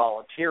that are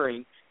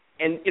volunteering.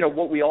 And,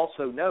 what we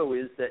also know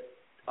is that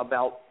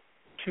about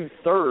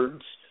 2/3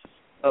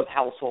 of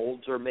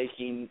households are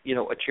making,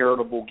 a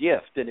charitable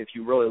gift. And if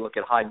you really look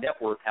at high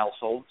net worth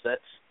households,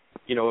 that's,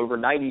 over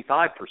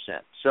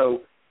 95%.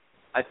 So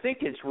I think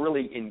it's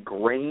really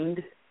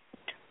ingrained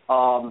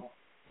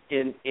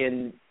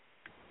in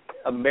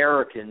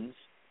Americans,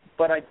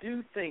 but I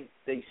do think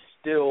they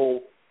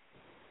still,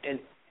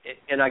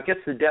 and I guess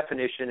the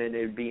definition, and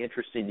it would be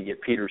interesting to get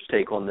Peter's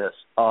take on this.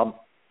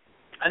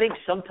 I think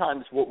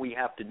sometimes what we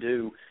have to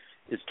do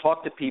is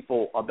talk to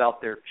people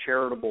about their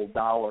charitable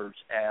dollars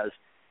as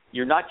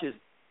you're not just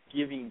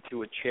giving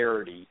to a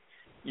charity,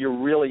 you're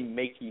really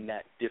making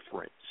that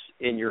difference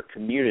in your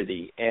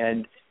community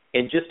and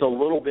just a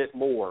little bit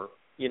more,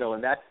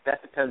 and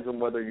that depends on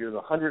whether you're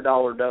the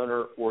 $100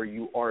 donor or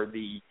you are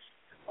the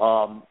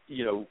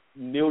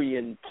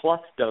million plus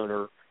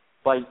donor.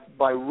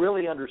 By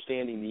really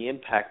understanding the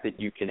impact that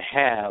you can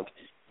have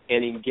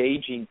and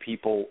engaging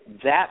people,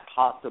 that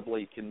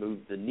possibly can move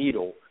the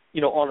needle.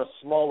 On a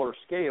smaller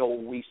scale,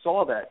 we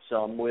saw that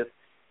some with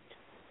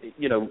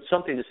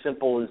something as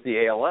simple as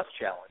the ALS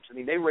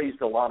challenge. They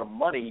raised a lot of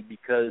money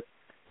because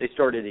they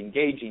started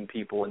engaging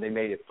people and they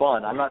made it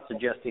fun. I'm not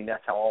suggesting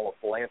that's how all of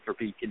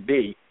philanthropy can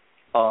be,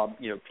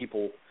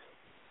 people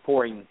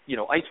pouring,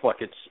 ice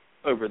buckets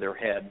over their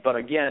head. But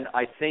again,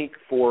 I think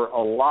for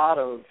a lot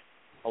of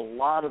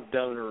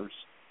donors,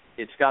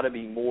 it's got to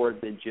be more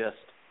than just,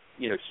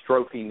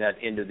 stroking that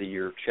end of the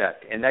year check.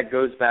 And that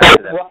goes back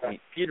to that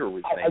point Peter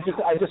was making.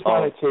 I just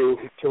wanted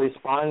to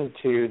respond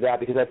to that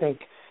because I think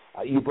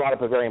you brought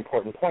up a very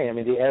important point.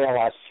 The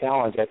ALS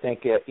challenge, I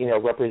think it,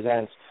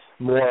 represents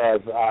more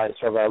of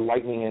sort of a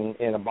lightning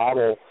in a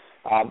bottle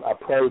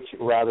approach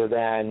rather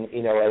than,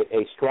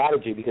 a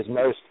strategy, because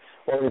most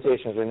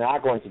organizations are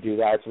not going to do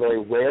that. It's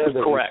very rare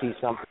that Correct. you see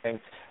something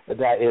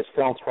that is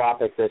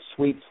philanthropic that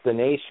sweeps the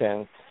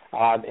nation.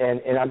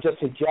 And I'm just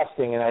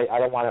suggesting, and I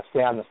don't want to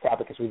stay on this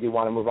topic because we do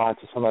want to move on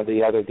to some of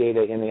the other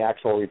data in the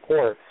actual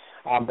report,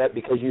 but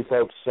because you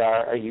folks,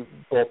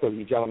 both of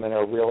you gentlemen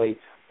are really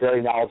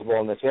very knowledgeable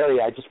in this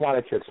area, I just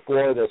wanted to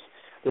explore this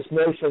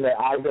notion that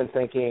I've been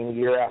thinking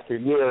year after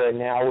year, and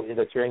now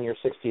that you're in your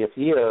 60th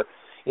year,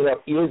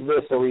 is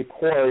this a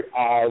report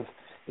of,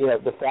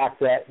 the fact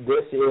that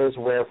this is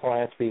where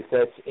philanthropy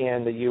fits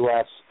in the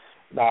U.S.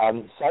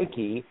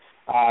 Psyche,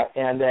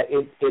 and that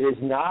it is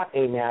not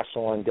a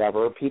national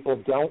endeavor.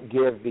 People don't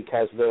give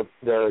because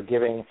they're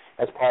giving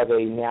as part of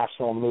a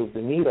national move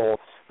the needle,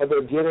 but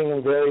they're giving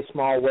in very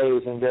small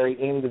ways and very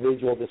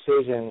individual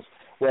decisions,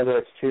 whether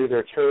it's to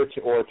their church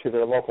or to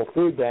their local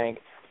food bank.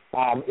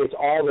 It's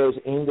all those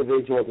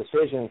individual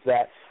decisions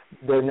that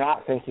they're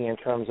not thinking in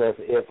terms of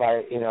if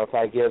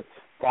I give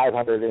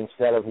 500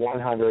 instead of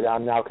 100,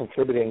 I'm now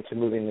contributing to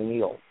moving the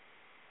needle.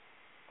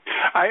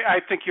 I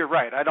think you're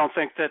right. I don't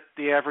think that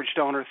the average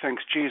donor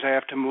thinks, geez, I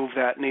have to move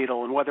that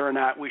needle, and whether or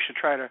not we should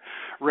try to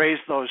raise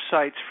those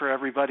sites for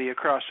everybody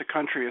across the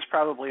country is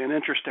probably an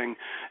interesting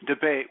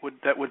debate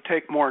that would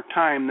take more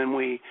time than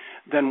we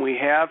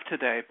have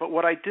today. But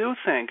what I do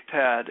think,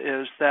 Ted,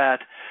 is that,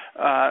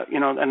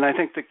 and I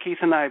think that Keith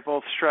and I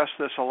both stress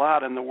this a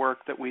lot in the work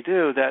that we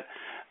do,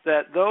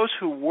 that those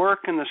who work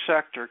in the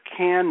sector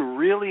can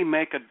really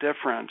make a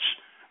difference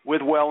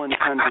with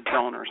well-intended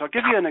donors. I'll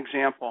give you an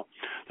example.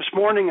 This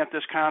morning at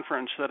this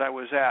conference that I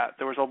was at,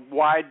 there was a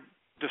wide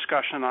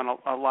discussion on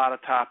a lot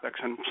of topics,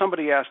 and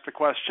somebody asked the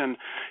question,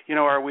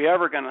 are we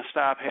ever going to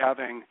stop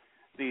having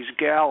these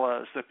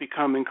galas that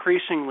become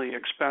increasingly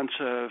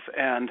expensive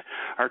and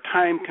are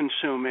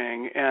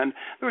time-consuming? And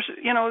there's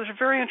a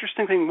very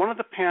interesting thing. One of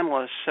the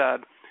panelists said,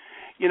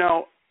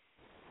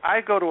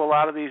 I go to a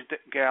lot of these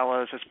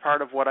galas as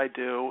part of what I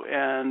do,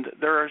 and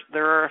there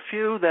are a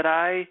few that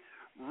I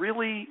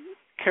really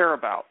care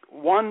about.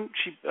 One,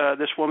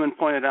 this woman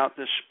pointed out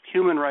this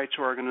human rights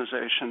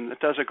organization that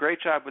does a great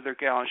job with their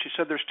gala, and she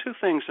said there's two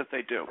things that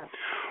they do.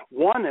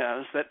 One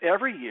is that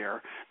every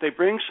year they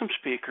bring some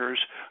speakers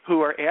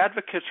who are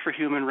advocates for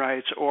human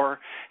rights or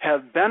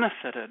have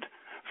benefited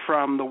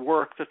from the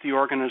work that the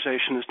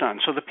organization has done.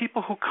 So the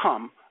people who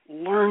come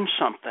learn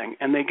something,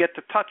 and they get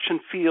to touch and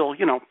feel,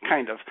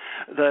 kind of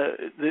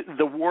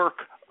the work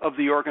of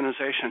the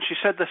organization. She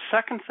said the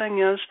second thing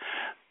is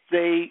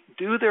they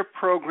do their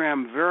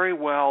program very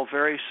well,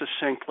 very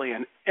succinctly,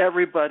 and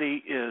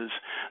everybody is,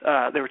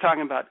 they were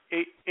talking about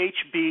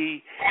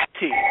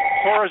HBT,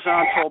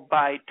 horizontal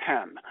by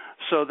 10,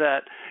 so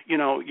that,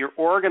 you're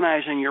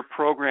organizing your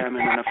program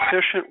in an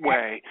efficient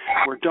way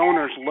where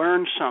donors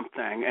learn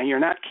something and you're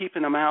not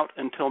keeping them out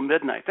until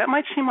midnight. That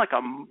might seem like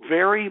a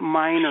very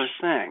minor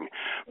thing,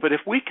 but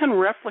if we can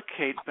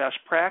replicate best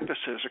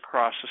practices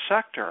across the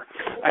sector,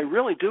 I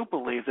really do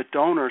believe that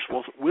donors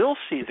will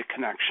see the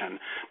connection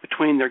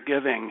between their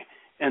giving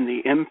and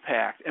the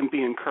impact and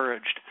be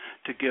encouraged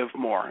to give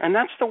more. And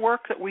that's the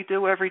work that we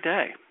do every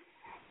day.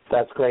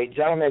 That's great.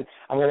 Gentlemen,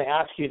 I'm going to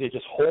ask you to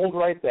just hold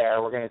right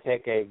there. We're going to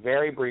take a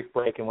very brief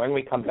break, and when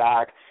we come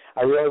back,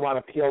 I really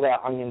want to peel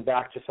that onion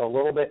back just a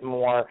little bit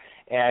more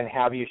and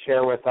have you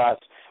share with us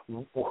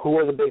who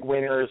are the big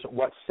winners,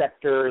 what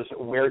sectors,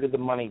 where did the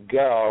money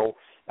go,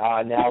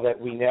 now that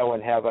we know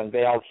and have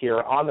unveiled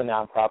here on the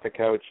Nonprofit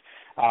Coach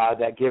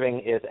that giving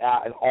is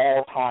at an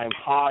all-time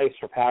high,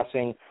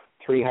 surpassing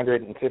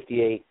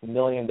 $358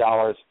 million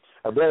or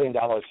 $1 billion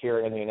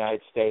here in the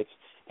United States.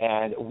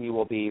 And we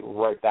will be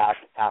right back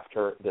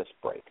after this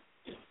break.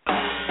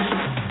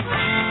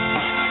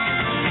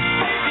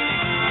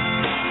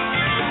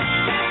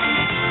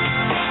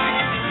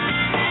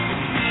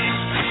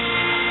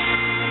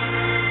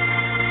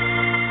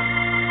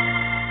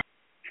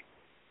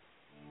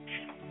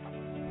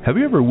 Have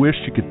you ever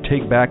wished you could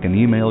take back an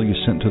email you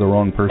sent to the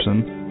wrong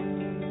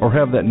person? Or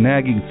have that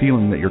nagging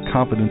feeling that your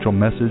confidential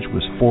message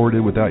was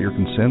forwarded without your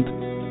consent?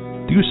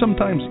 Do you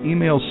sometimes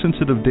email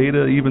sensitive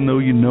data even though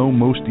you know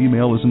most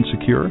email isn't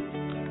secure?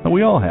 And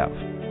we all have,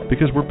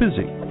 because we're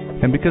busy,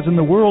 and because in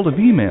the world of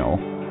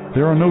email,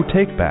 there are no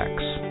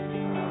takebacks.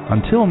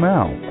 Until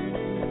now.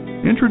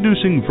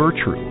 Introducing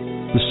Virtru,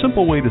 the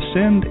simple way to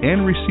send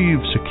and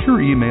receive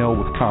secure email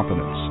with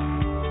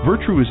confidence.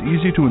 Virtru is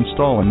easy to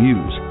install and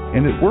use,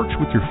 and it works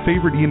with your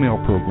favorite email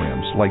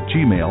programs like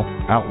Gmail,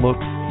 Outlook,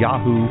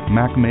 Yahoo,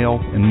 MacMail,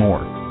 and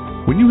more.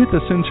 When you hit the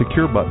Send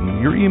Secure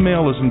button, your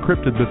email is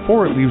encrypted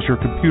before it leaves your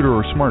computer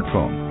or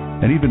smartphone.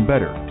 And even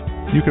better,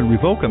 you can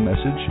revoke a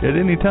message at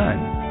any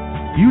time.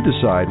 You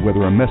decide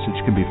whether a message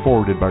can be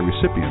forwarded by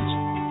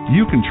recipients.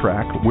 You can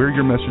track where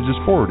your message is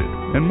forwarded,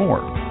 and more.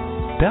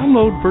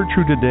 Download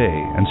Virtru today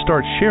and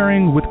start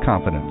sharing with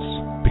confidence,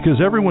 because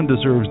everyone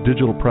deserves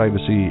digital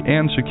privacy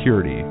and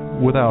security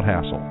without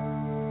hassle.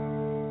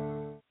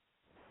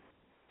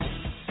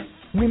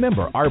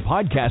 Remember, our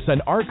podcasts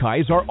and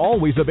archives are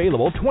always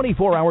available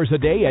 24 hours a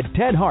day at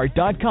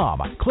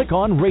tedhart.com. Click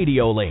on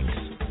radio links.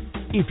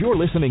 If you're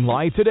listening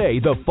live today,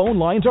 the phone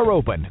lines are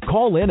open.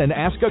 Call in and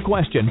ask a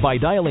question by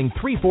dialing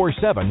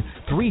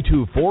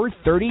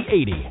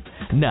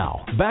 347-324-3080.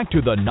 Now, back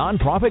to the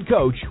Nonprofit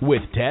Coach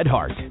with Ted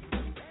Hart.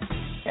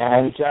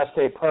 And just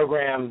a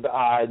program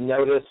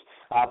notice,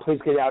 please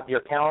get out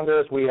your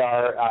calendars. We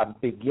are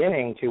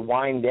beginning to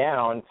wind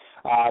down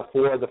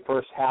for the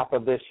first half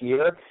of this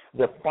year.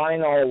 The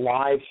final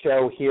live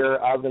show here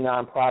of the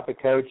Nonprofit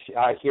Coach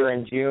here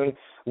in June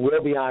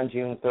will be on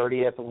June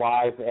 30th,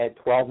 live at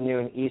 12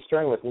 noon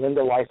Eastern with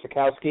Linda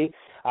Lysakowski,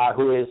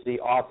 who is the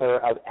author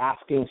of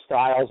Asking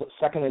Styles,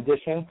 second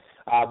edition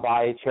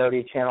by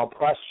Charity Channel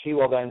Press. She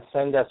will then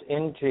send us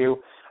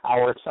into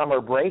our summer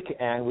break,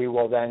 and we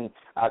will then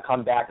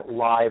come back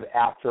live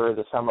after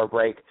the summer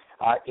break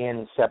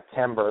in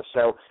September.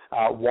 So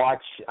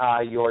watch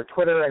your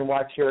Twitter and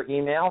watch your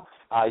email.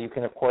 You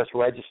can, of course,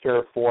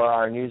 register for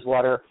our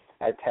newsletter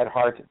at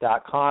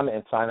tedhart.com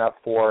and sign up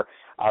for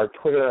our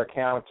Twitter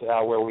account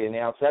where we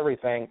announce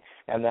everything,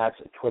 and that's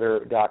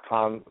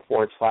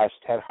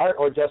twitter.com/TedHart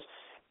or just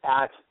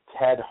at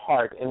Ted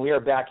Hart. And we are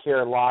back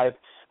here live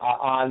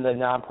on the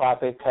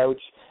Nonprofit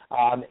Coach.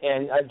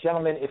 And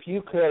gentlemen, if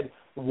you could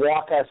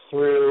walk us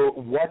through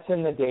what's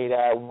in the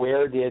data,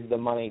 where did the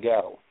money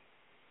go?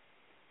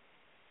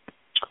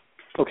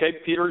 Okay,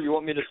 Peter, you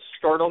want me to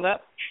start on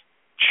that?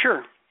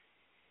 Sure.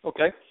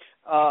 Okay.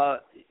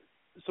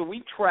 So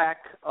we track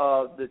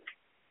the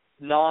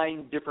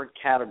 9 different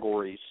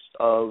categories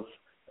of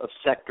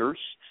sectors,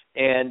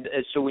 and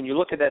so when you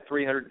look at that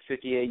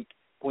 $358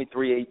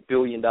 $8.38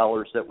 billion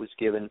that was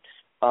given.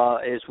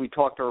 As we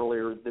talked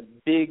earlier, the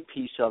big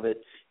piece of it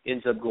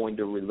ends up going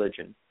to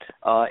religion.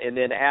 And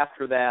then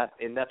after that,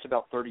 and that's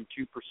about 32%,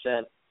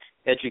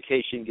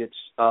 education gets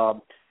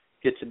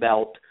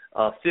about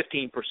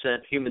 15%,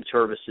 human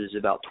services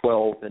about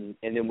 12%, and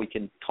then we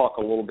can talk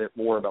a little bit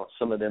more about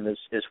some of them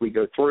as we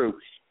go through.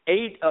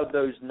 8 of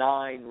those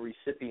 9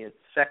 recipient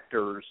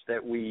sectors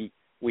that we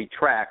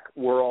track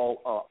were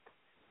all up,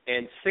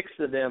 and 6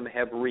 of them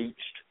have reached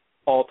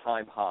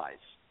all-time highs.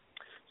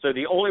 So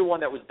the only one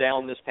that was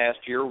down this past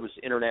year was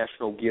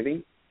international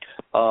giving,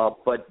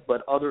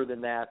 but other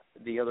than that,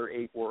 the other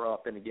 8 were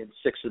up, and again,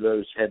 6 of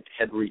those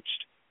had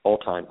reached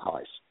all-time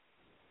highs.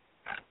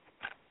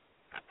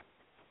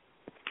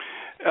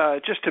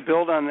 Just to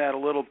build on that a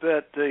little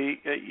bit,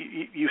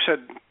 you said,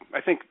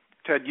 I think,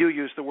 Ted, you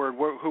used the word,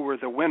 who were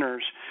the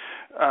winners.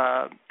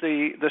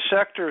 The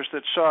sectors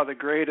that saw the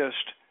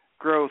greatest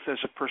growth as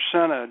a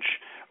percentage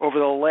over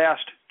the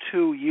last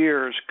 2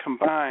 years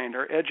combined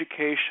are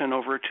education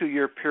over a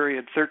 2-year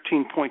period,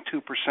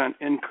 13.2%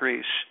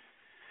 increase.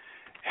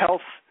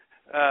 Health,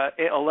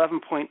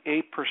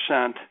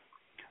 11.8%.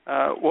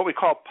 What we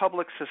call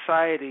public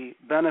society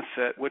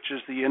benefit, which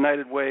is the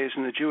United Way's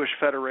and the Jewish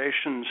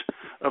Federations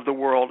of the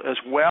world, as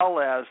well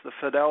as the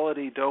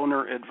Fidelity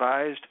Donor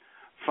Advised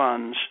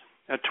Funds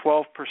at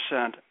 12%,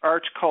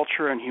 arts,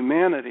 culture, and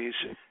humanities,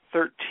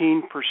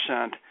 13%,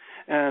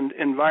 and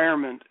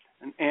environment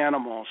and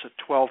animals at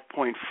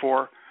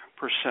 12.4%.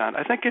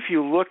 I think if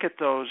you look at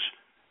those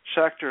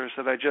sectors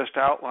that I just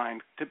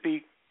outlined, to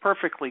be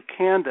perfectly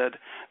candid,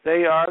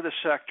 they are the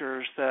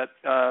sectors that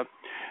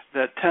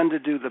tend to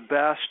do the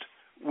best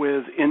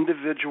with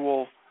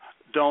individual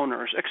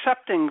donors,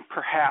 excepting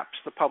perhaps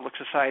the public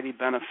society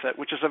benefit,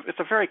 which is it's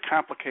a very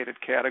complicated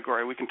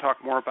category. We can talk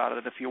more about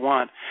it if you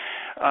want.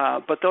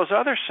 But those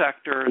other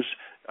sectors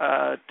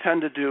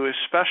tend to do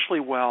especially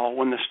well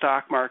when the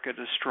stock market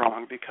is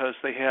strong, because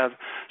they have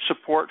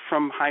support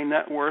from high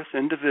net worth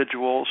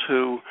individuals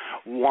who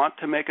want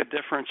to make a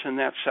difference in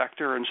that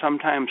sector and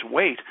sometimes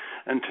wait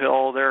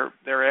until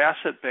their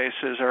asset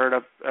bases are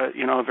at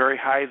a very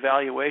high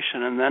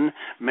valuation and then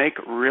make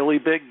really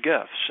big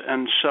gifts.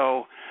 And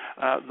so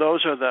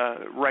those are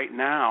right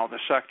now the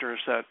sectors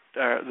that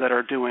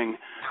are doing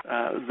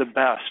the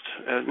best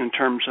in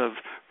terms of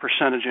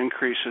percentage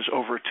increases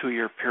over a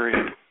 2-year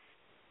period.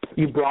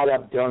 You brought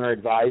up donor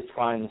advised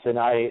funds, and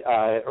I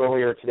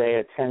earlier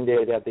today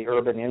attended at the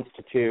Urban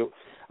Institute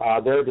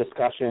their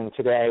discussion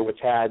today, which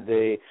had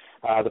the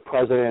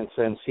presidents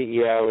and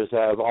CEOs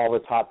of all the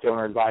top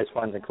donor advised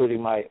funds,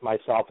 including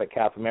myself at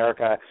CAF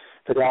America,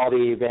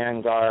 Fidelity,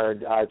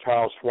 Vanguard,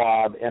 Charles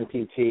Schwab,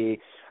 MPT,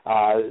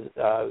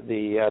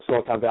 the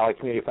Silicon Valley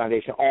Community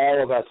Foundation,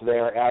 all of us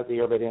there at the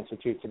Urban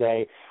Institute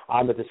today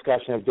on the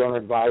discussion of donor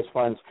advised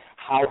funds.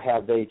 How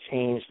have they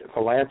changed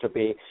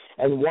philanthropy?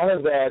 And one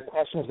of the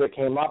questions that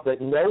came up that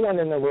no one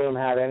in the room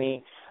had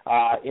any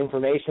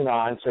information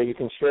on, so you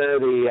can share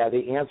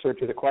the answer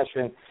to the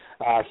question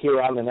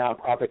here on the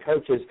Nonprofit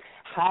Coach, is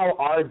how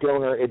are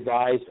donor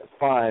advised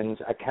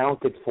funds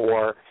accounted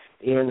for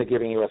in the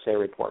GivingUSA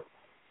report?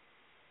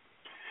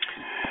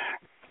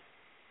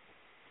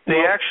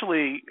 They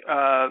actually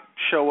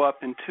show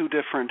up in 2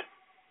 different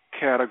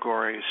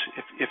categories.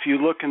 If you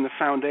look in the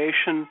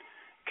foundation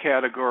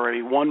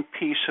category, one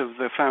piece of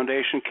the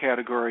foundation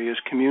category is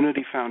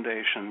community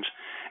foundations.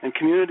 And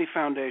community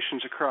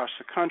foundations across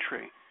the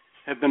country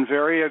have been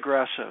very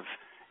aggressive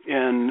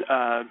in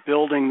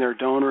building their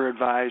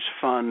donor-advised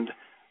fund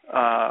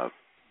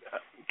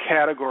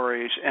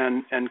categories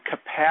and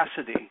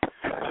capacity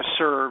to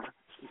serve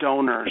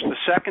donors.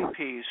 The second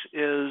piece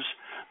is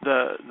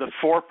the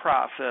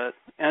for-profit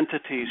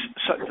entities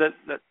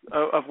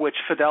of which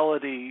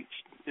Fidelity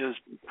is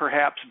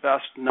perhaps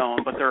best known,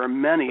 but there are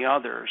many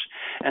others,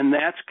 and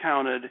that's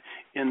counted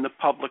in the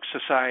public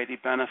society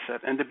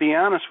benefit. And to be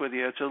honest with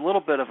you, it's a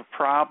little bit of a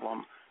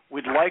problem.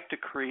 We'd like to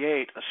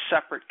create a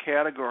separate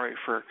category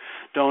for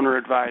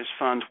donor-advised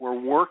funds. We're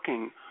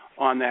working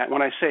on that.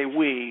 When I say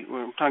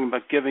we're talking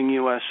about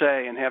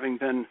GivingUSA, and having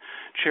been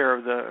chair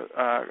of the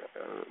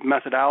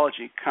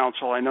Methodology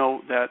Council, I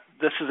know that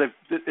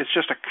it's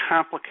just a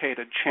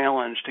complicated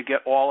challenge to get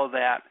all of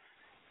that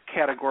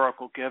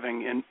categorical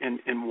giving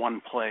in one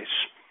place.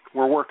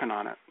 We're working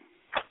on it.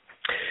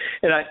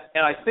 And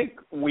I think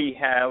we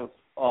have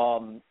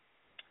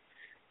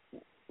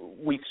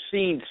we've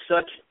seen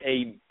such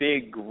a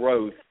big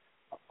growth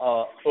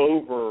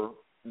over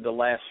the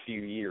last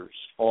few years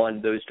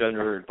on those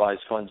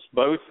donor-advised funds,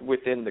 both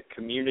within the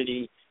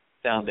community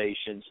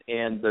foundations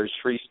and those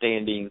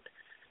freestanding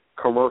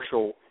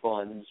commercial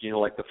funds,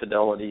 like the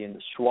Fidelity and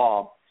the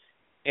Schwab.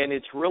 And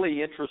it's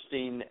really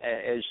interesting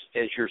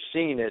as you're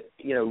seeing it,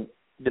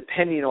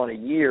 depending on a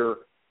year,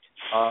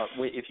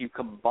 if you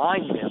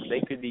combine them,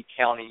 they could be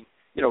counting,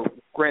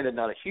 granted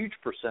not a huge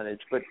percentage,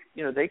 but,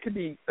 they could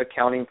be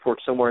accounting for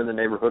somewhere in the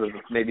neighborhood of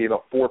maybe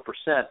about 4%,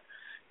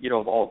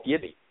 of all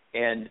giving.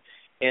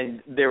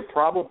 And they're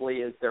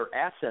probably, as their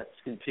assets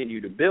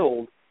continue to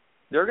build,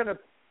 they're going to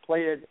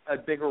play a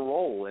bigger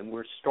role. And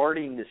we're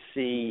starting to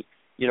see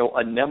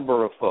a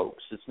number of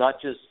folks. It's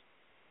not just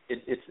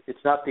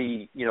it's not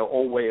the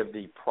old way of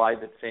the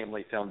private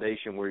family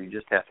foundation where you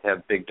just have to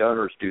have big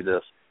donors do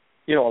this.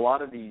 A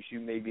lot of these you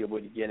may be able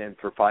to get in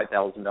for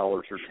 $5,000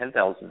 or $10,000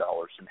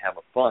 and have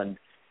a fund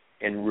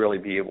and really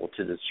be able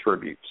to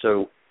distribute.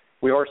 So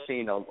we are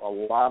seeing a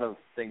lot of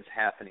things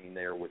happening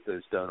there with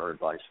those donor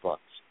advised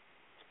funds.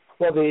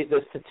 Well,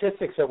 the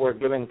statistics that we're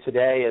given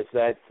today is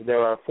that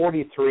there are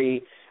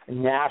 43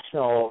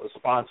 national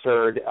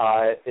sponsored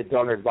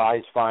donor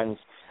advised funds,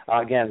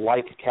 again,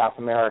 like Cap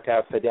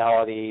America,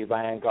 Fidelity,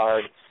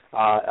 Vanguard,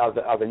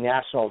 of the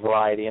national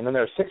variety. And then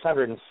there are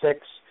 606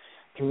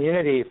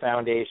 community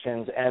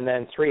foundations, and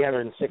then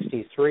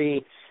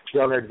 363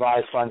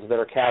 donor-advised funds that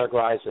are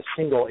categorized as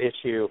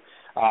single-issue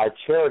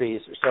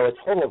charities. So a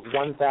total of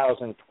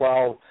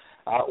 1,012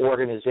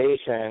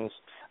 organizations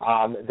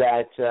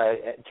that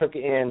took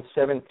in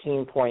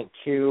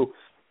 $17.28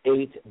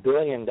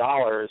 billion in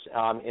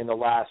the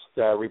last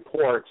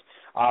report,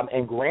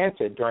 and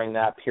granted during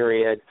that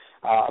period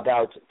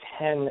about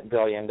 $10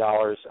 billion,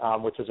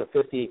 which is a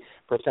 50%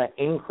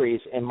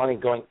 increase in money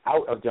going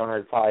out of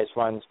donor-advised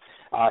funds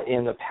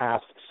in the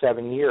past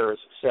 7 years.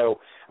 So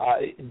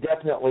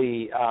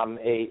definitely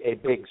a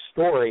big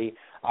story,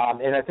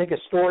 and I think a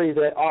story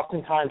that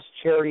oftentimes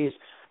charities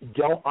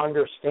don't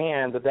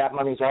understand that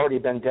money's already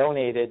been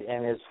donated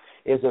and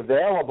is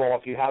available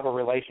if you have a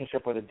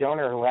relationship with a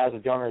donor who has a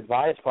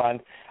donor-advised fund.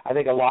 I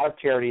think a lot of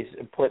charities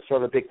put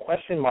sort of a big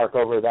question mark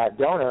over that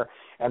donor,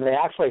 and they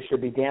actually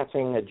should be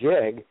dancing a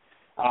jig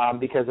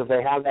because if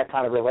they have that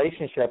kind of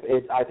relationship,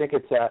 I think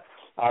it's a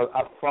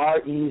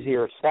far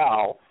easier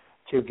sell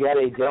to get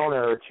a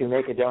donor to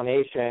make a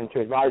donation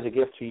to advise a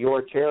gift to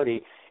your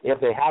charity if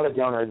they have a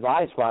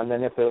donor-advised fund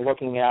than if they're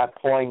looking at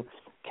pulling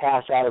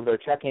cash out of their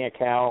checking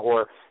account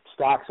or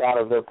stocks out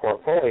of their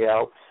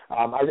portfolio.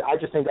 I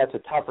just think that's a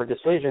tougher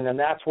decision, and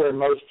that's where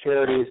most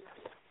charities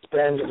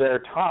spend their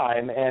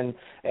time. And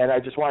I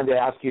just wanted to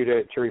ask you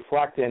to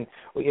reflect in,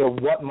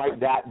 what might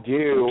that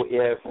do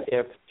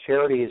if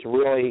charities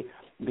really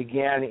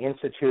began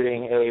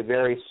instituting a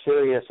very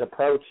serious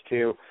approach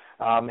to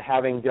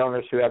having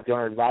donors who have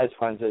donor-advised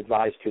funds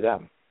advised to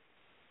them.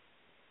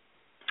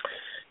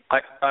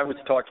 I was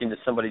talking to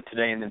somebody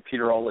today, and then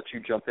Peter, I'll let you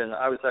jump in.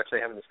 I was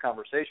actually having this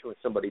conversation with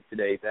somebody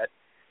today that,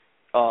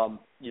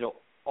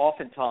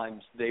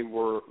 oftentimes they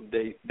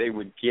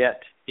would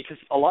get, because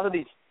a lot of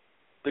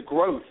the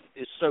growth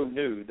is so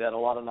new that a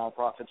lot of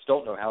nonprofits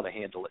don't know how to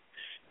handle it,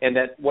 and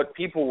that what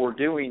people were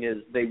doing is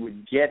they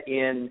would get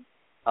in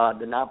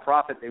the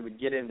nonprofit, they would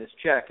get in this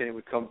check, and it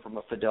would come from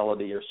a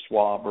Fidelity or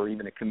Schwab or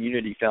even a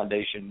community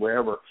foundation,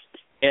 wherever.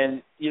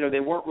 And, they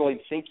weren't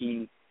really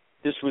thinking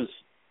this was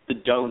the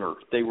donor.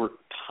 They were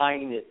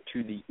tying it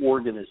to the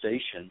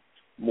organization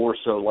more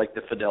so, like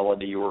the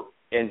Fidelity,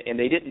 and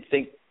they didn't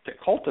think to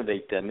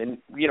cultivate them. And,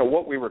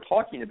 what we were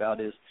talking about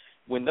is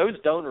when those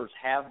donors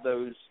have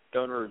those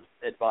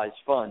donor-advised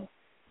funds,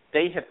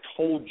 they have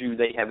told you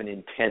they have an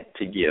intent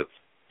to give.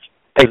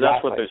 Exactly.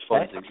 That's what those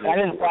funds exist for.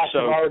 And in fact,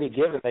 they've already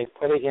given. They've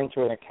put it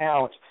into an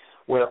account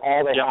where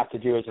all they have to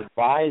do is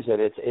advise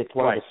it. It's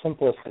one of the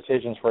simplest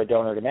decisions for a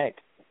donor to make.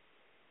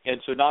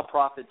 And so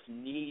nonprofits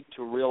need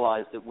to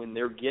realize that when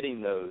they're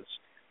getting those,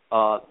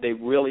 they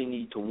really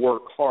need to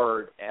work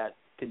hard at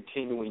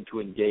continuing to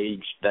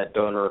engage that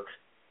donor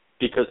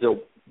because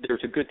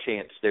there's a good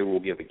chance they will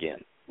give again.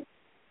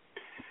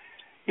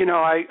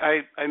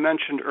 I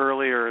mentioned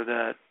earlier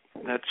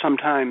that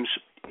sometimes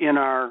and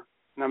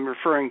I'm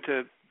referring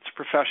to this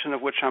profession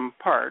of which I'm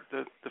part,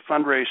 the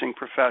fundraising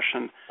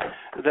profession,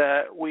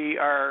 that we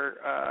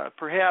are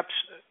perhaps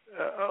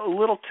a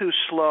little too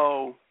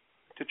slow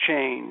to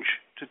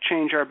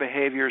change our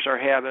behaviors, our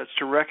habits,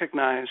 to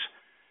recognize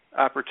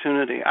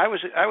opportunity. I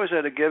was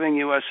at a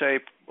GivingUSA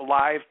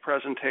live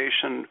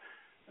presentation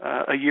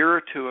a year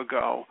or two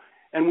ago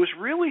and was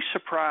really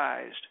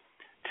surprised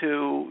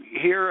to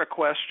hear a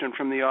question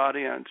from the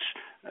audience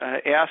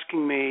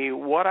asking me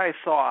what I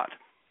thought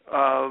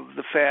of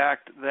the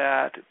fact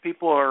that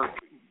people are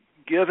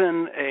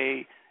given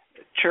a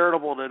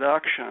charitable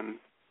deduction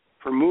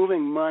for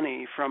moving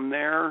money from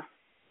their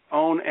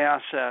own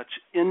assets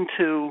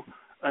into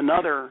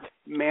another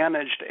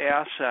managed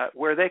asset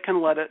where they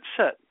can let it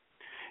sit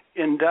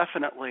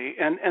indefinitely.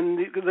 And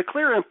the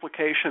clear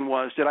implication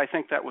was, did I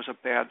think that was a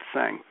bad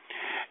thing?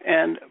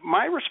 And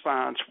my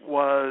response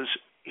was,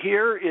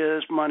 here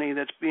is money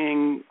that's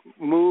being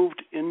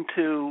moved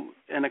into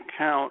an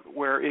account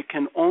where it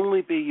can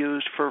only be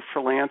used for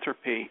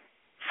philanthropy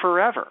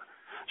forever.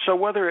 So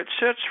whether it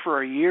sits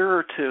for a year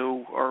or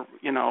two, or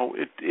in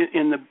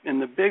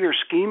the bigger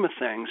scheme of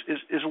things,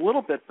 is a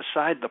little bit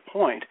beside the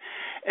point.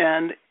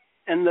 And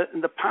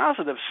the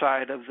positive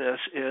side of this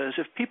is,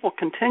 if people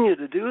continue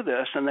to do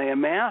this and they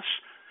amass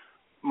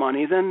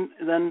money, then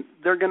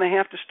they're going to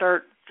have to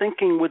start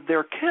thinking with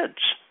their kids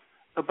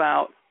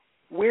about,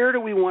 where do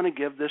we want to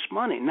give this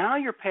money? Now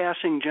you're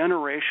passing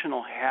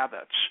generational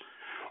habits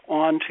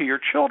on to your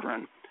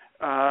children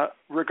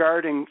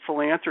regarding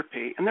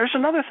philanthropy. And there's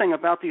another thing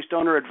about these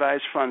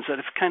donor-advised funds that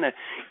have kind of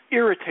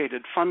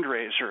irritated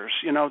fundraisers,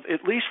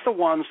 at least the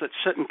ones that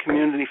sit in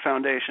community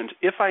foundations.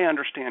 If I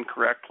understand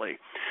correctly,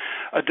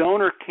 a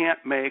donor can't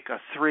make a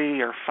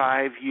 3 or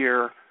 5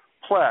 year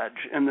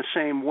pledge in the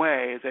same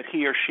way that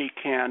he or she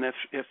can if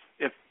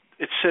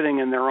it's sitting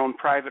in their own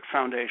private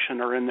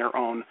foundation or in their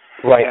own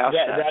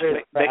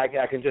assets. That is,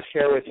 I can just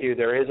share with you,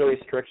 there is a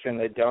restriction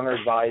that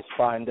donor-advised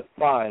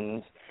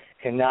funds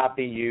cannot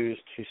be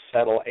used to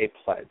settle a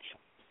pledge.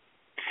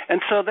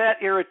 And so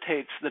that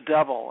irritates the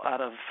devil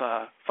out of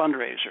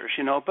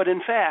fundraisers, But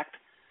in fact,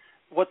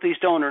 what these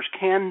donors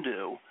can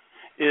do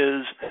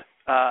is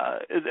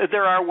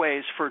there are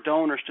ways for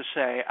donors to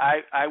say,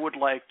 I would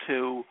like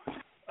to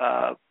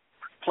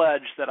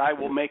pledge that I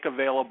will make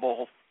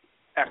available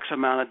X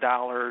amount of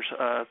dollars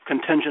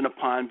contingent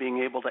upon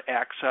being able to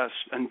access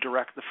and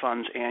direct the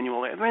funds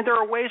annually. I mean, there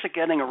are ways of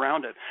getting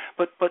around it.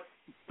 But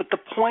the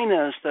point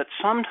is that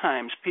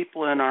sometimes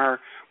people in our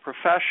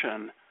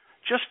profession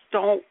just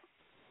don't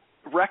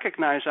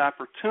recognize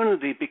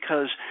opportunity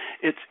because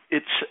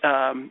it's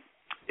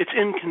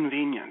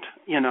inconvenient,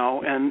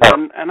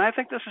 and I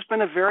think this has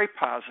been a very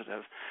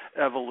positive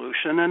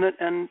evolution,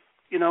 and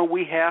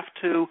we have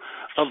to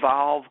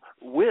evolve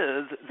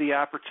with the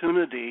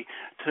opportunity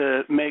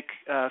to make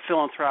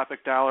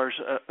philanthropic dollars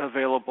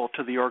available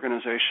to the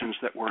organizations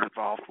that we're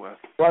involved with.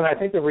 Well, and I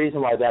think the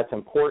reason why that's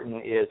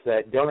important is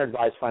that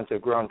donor-advised funds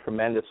have grown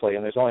tremendously,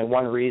 and there's only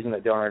one reason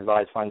that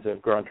donor-advised funds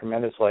have grown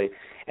tremendously,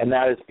 and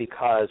that is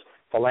because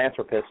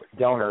philanthropists,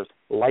 donors,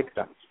 like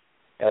them.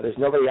 There's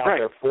nobody out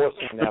there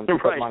forcing them to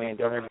put money in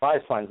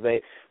donor-advised funds.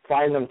 They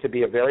find them to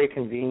be a very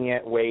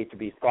convenient way to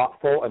be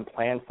thoughtful and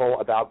planful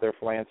about their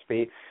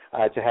philanthropy,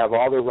 to have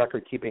all their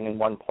record keeping in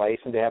one place,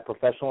 and to have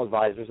professional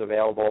advisors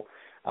available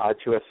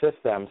to assist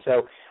them.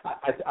 So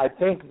I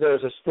think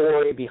there's a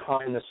story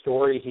behind the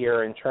story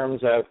here in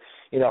terms of,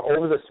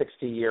 over the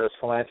 60 years,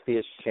 philanthropy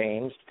has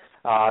changed.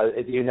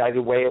 The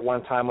United Way at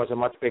one time was a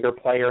much bigger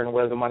player in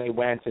where the money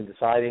went and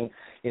deciding,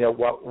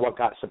 what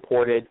got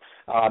supported.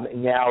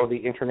 Now the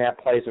Internet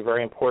plays a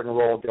very important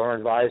role.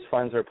 Donor-advised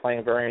funds are playing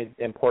a very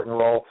important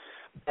role.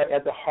 But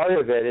at the heart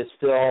of it is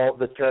still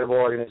the charitable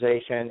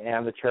organization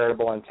and the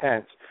charitable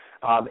intent.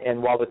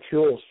 And while the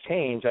tools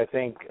change, I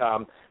think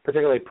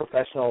particularly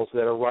professionals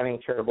that are running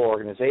charitable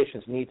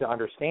organizations need to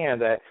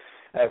understand that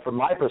from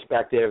my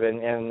perspective,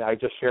 and I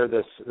just shared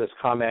this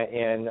comment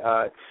in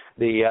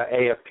the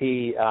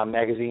AFP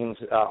magazine's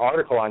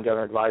article on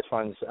donor-advised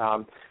funds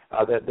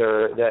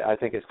that I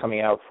think is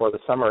coming out for the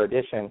summer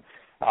edition.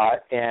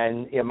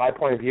 And my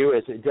point of view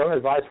is that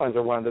donor-advised funds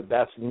are one of the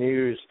best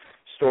news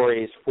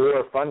stories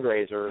for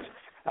fundraisers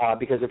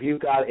because if you've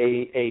got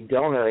a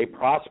donor, a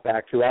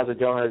prospect who has a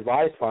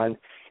donor-advised fund,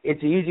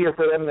 it's easier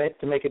for them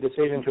to make a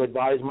decision to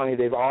advise money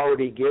they've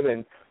already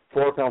given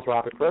for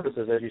philanthropic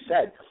purposes. As you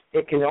said,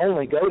 it can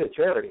only go to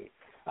charity.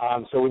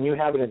 So when you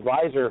have an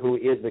advisor who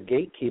is the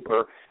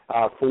gatekeeper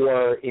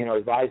for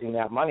advising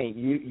that money,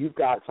 you've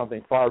got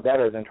something far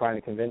better than trying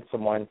to convince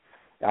someone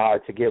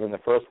to give in the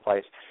first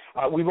place.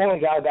 We've only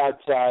got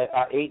about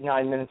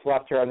 8-9 minutes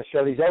left here on the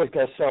show. These always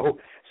go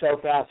so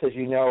fast, as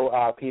you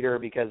know, Peter,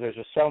 because there's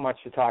just so much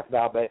to talk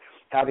about. But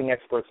having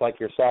experts like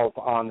yourself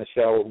on the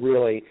show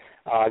really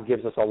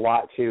gives us a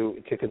lot to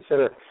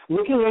consider.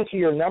 Looking into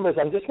your numbers,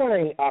 I'm just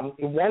wondering,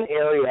 in one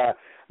area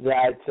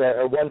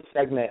or one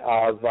segment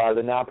of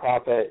the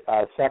nonprofit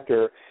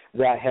sector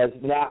that has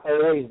not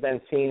always been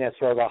seen as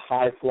sort of a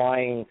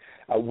high-flying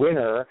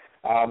winner,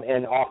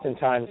 and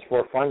oftentimes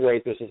for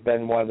fundraisers has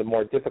been one of the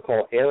more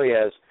difficult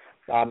areas,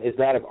 is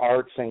that of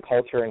arts and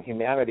culture and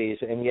humanities,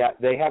 and yet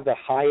they have the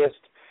highest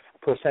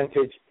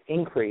percentage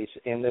increase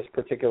in this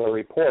particular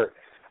report.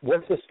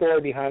 What's the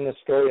story behind the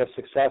story of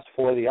success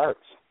for the arts?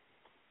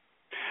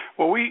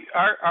 Well,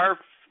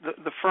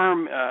 the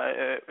firm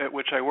at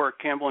which I work,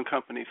 Campbell &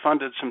 Company,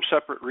 funded some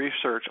separate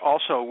research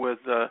also with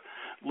the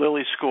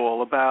Lilly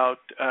School about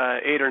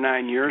 8 or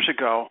 9 years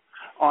ago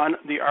on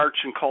the arts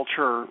and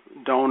culture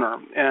donor.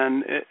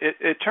 And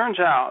it turns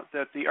out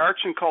that the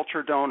arts and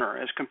culture donor,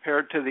 as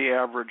compared to the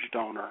average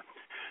donor,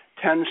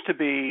 tends to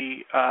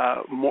be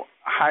more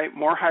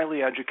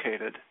highly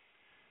educated,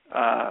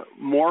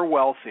 more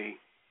wealthy,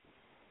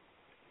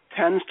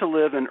 tends to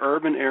live in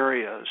urban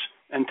areas,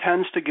 and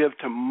tends to give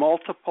to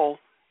multiple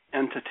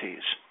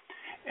entities.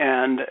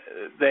 And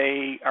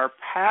they are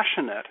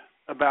passionate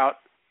about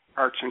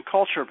arts and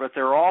culture, but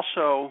they're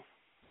also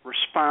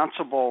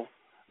responsible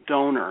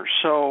donors.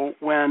 So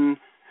when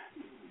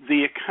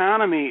the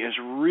economy is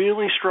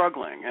really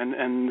struggling,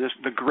 and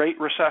the Great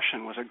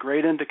Recession was a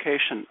great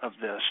indication of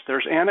this,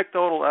 there's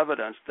anecdotal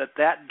evidence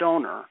that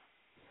donor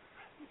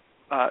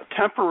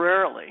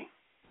temporarily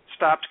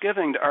stops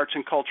giving to arts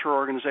and culture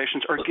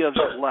organizations or gives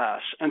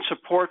less and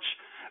supports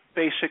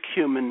basic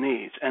human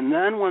needs. And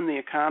then when the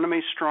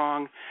economy's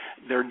strong,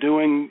 they're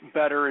doing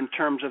better in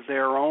terms of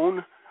their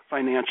own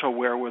financial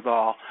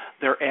wherewithal.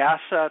 Their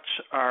assets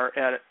are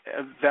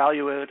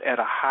valued at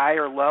a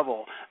higher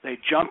level. They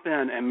jump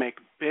in and make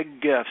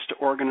big gifts to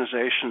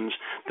organizations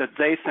that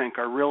they think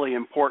are really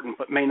important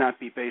but may not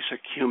be basic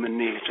human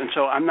needs. And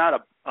so I'm not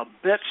a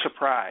bit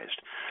surprised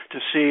to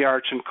see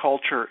arts and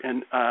culture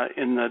in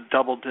the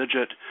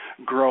double-digit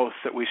growth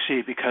that we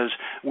see, because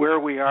where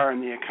we are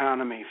in the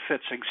economy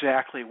fits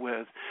exactly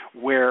with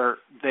where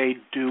they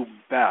do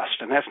best.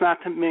 And that's not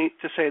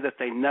to say that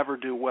they never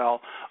do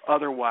well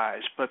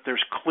otherwise, but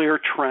there's clear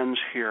trends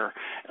here,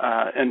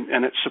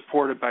 and it's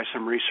supported by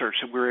some research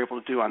that we were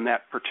able to do on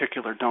that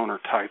particular donor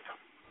type.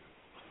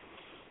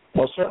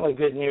 Well, certainly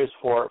good news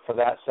for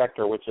that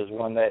sector, which is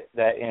one that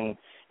in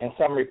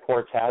some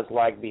reports has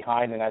lagged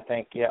behind, and I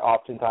think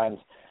oftentimes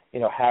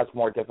has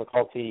more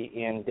difficulty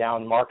in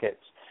down markets.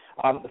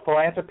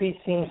 Philanthropy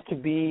seems to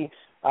be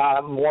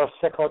more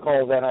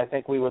cyclical than I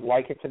think we would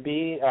like it to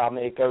be.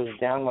 It goes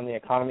down when the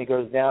economy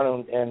goes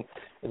down, and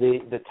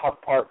the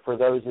tough part for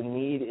those in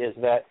need is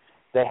that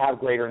they have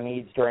greater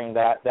needs during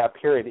that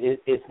period.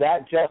 Is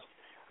that just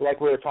like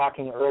we were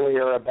talking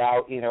earlier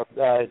about,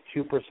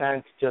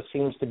 2% just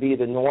seems to be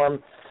the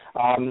norm?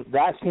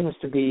 That seems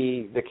to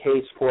be the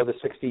case for the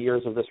 60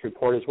 years of this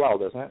report as well,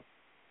 doesn't it?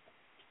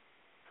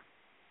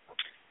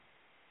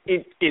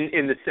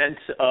 In the sense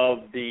of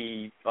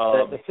the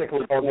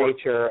cyclical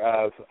nature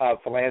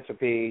of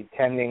philanthropy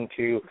tending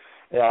to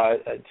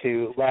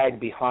lag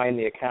behind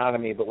the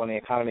economy, but when the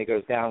economy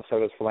goes down, so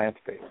does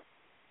philanthropy.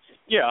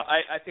 Yeah,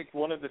 I think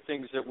one of the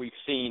things that we've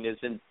seen is,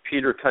 and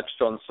Peter touched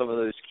on some of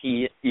those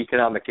key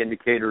economic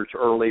indicators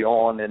early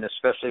on, and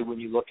especially when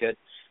you look at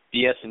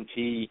the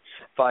S&P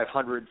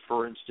 500,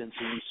 for instance,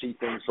 and you see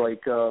things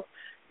like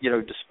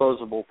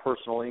disposable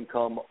personal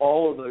income.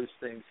 All of those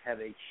things have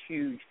a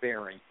huge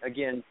bearing.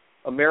 Again,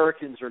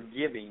 Americans are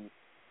giving,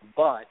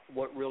 but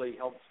what really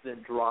helps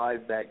them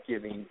drive that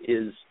giving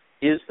is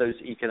those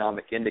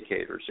economic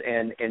indicators.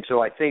 And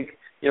so I think,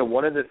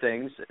 one of the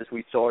things, as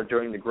we saw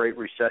during the Great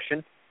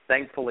Recession,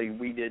 thankfully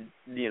we did,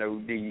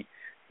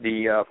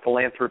 the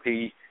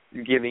philanthropy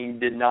giving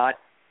did not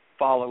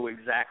follow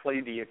exactly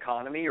the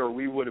economy, or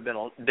we would have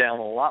been down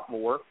a lot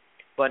more.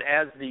 But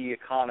as the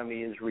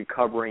economy is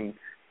recovering,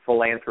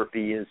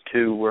 philanthropy is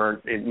too. We're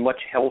much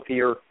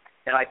healthier.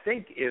 And I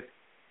think if,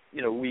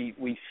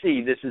 we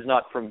see, this is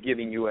not from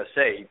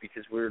GivingUSA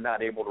because we're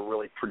not able to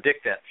really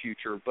predict that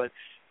future, but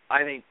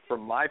I think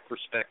from my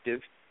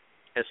perspective,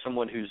 as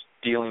someone who's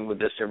dealing with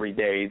this every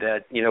day,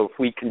 that, if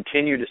we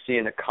continue to see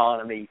an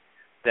economy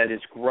that is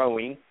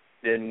growing,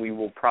 then we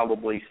will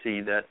probably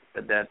see that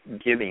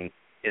giving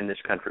in this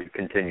country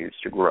continues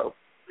to grow.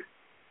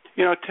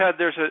 Ted,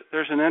 there's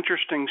an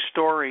interesting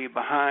story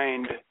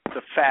behind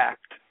the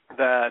fact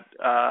that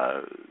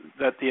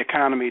the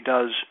economy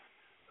does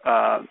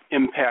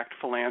impact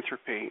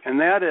philanthropy, and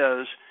that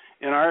is,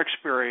 in our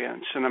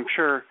experience, and I'm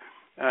sure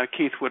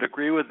Keith would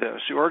agree with this,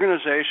 the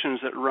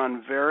organizations that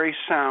run very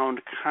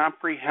sound,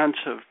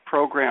 comprehensive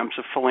programs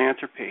of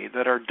philanthropy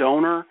that are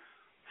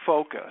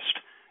donor-focused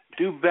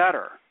do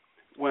better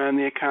when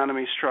the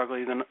economy is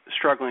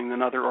struggling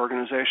than other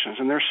organizations.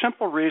 And there's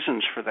simple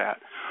reasons for that.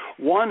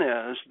 One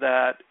is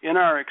that, in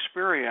our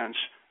experience,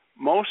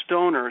 most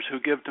donors who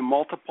give to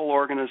multiple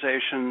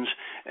organizations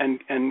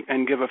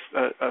and give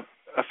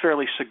a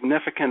fairly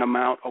significant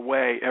amount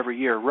away every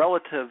year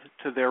relative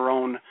to their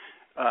own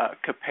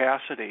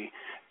capacity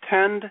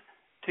tend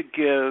to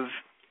give,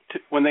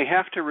 when they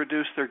have to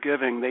reduce their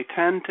giving, they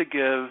tend to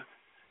give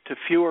to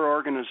fewer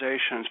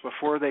organizations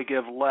before they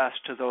give less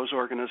to those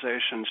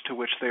organizations to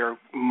which they are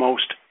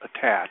most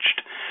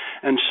attached.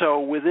 And so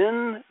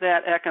within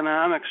that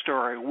economic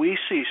story, we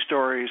see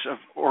stories of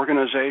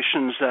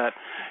organizations that,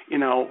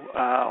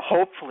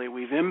 hopefully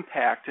we've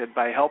impacted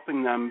by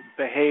helping them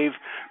behave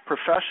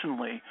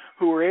professionally,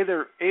 who are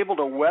either able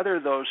to weather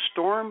those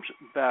storms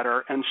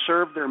better and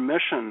serve their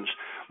missions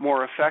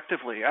more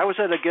effectively. I was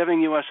at a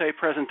GivingUSA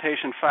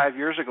presentation 5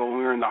 years ago when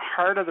we were in the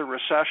heart of the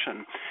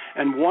recession,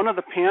 and one of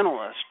the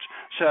panelists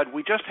said,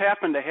 we just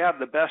happened to have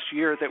the best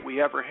year that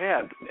we ever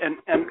had. And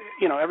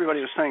everybody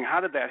was saying, how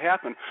did that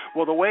happen?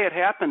 Well, the way it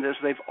happened is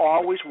they've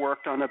always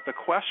worked on a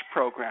bequest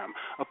program,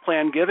 a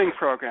planned giving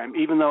program,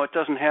 even though it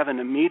doesn't have an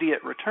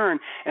immediate return,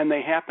 and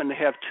they happen to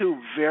have two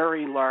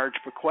very large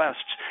bequests.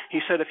 He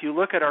said, if you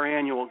look at our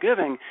annual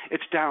giving,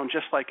 it's down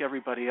just like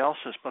everybody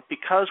else's. But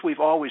because we've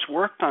always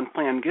worked on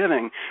planned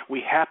giving,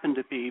 we happen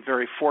to be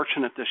very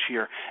fortunate this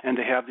year and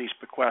to have these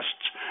bequests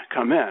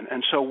come in.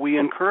 And so we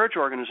encourage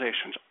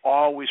organizations,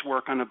 always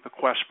work on a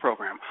bequest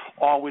program,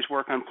 always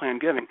work on planned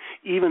giving,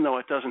 even though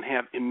it doesn't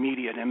have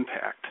immediate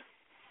impact.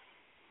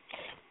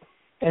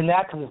 And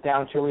that comes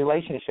down to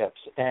relationships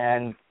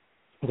and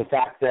the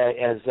fact that,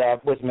 as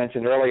was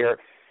mentioned earlier,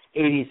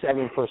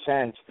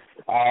 87%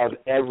 of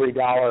every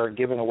dollar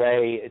given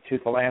away to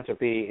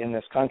philanthropy in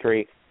this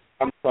country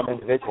comes from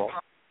individuals.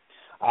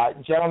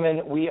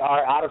 Gentlemen, we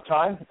are out of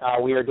time.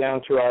 We are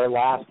down to our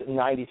last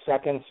 90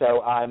 seconds,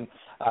 so I'm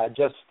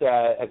just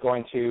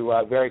going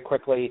to very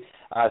quickly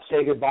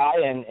say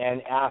goodbye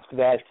and ask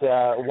that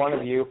one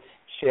of you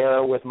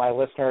share with my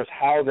listeners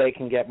how they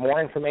can get more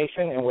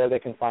information and where they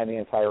can find the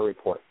entire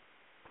report.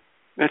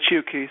 That's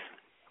you, Keith.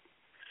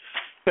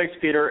 Thanks,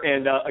 Peter.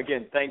 And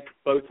again, thank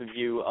both of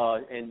you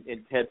and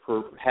Ted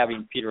for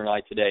having Peter and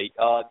I today.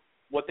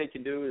 What they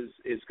can do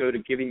is go to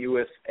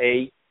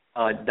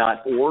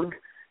GivingUSA.org,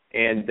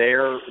 and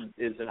there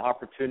is an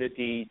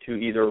opportunity to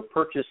either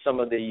purchase some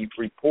of the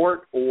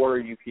report or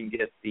you can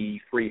get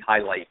the free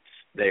highlights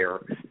there,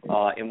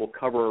 and we'll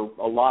cover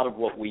a lot of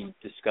what we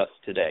discussed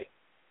today.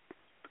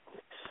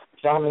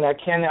 Gentlemen, I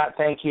cannot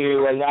thank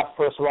you enough,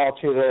 first of all,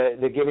 to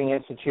the Giving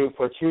Institute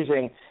for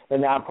choosing the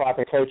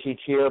nonprofit coach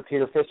each year.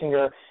 Peter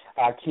Fissinger,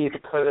 Keith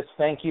Curtis,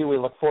 thank you. We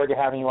look forward to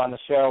having you on the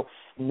show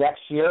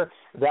next year.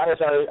 That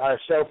is our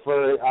show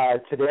for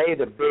today.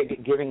 The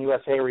big Giving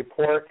USA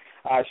report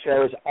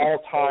shows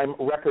all-time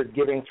record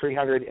giving,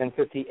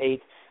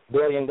 $358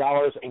 billion.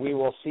 We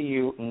will see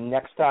you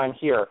next time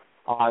here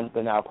on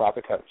the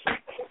Nonprofit Coach.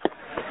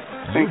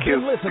 Thank you.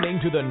 You've been listening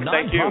to the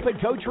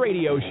Nonprofit Coach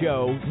Radio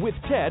Show with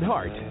Ted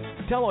Hart.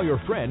 Tell all your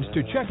friends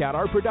to check out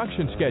our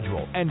production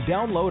schedule and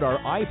download our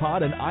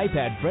iPod and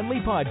iPad-friendly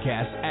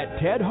podcast at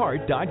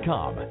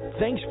tedhart.com.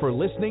 Thanks for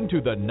listening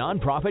to the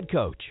Nonprofit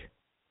Coach.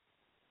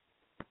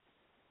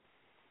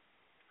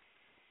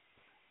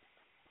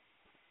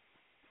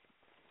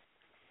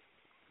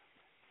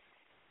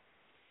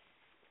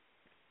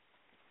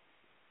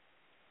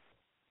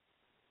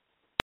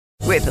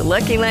 With the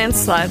Lucky Land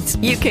Slots,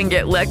 you can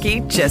get lucky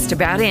just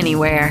about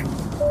anywhere.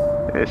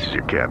 This is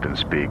your captain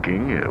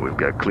speaking. We've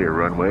got clear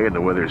runway and the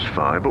weather's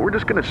fine, but we're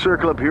just going to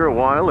circle up here a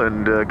while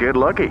and get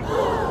lucky.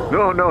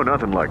 No,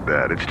 nothing like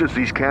that. It's just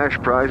these cash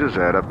prizes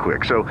add up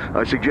quick. So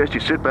I suggest you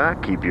sit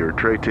back, keep your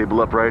tray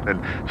table upright, and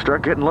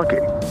start getting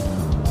lucky.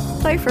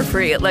 Play for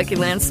free at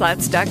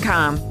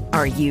LuckyLandSlots.com.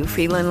 Are you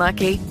feeling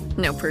lucky?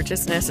 No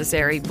purchase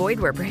necessary. Void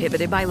where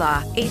prohibited by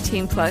law.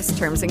 18+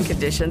 terms and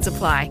conditions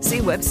apply. See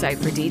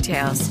website for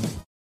details.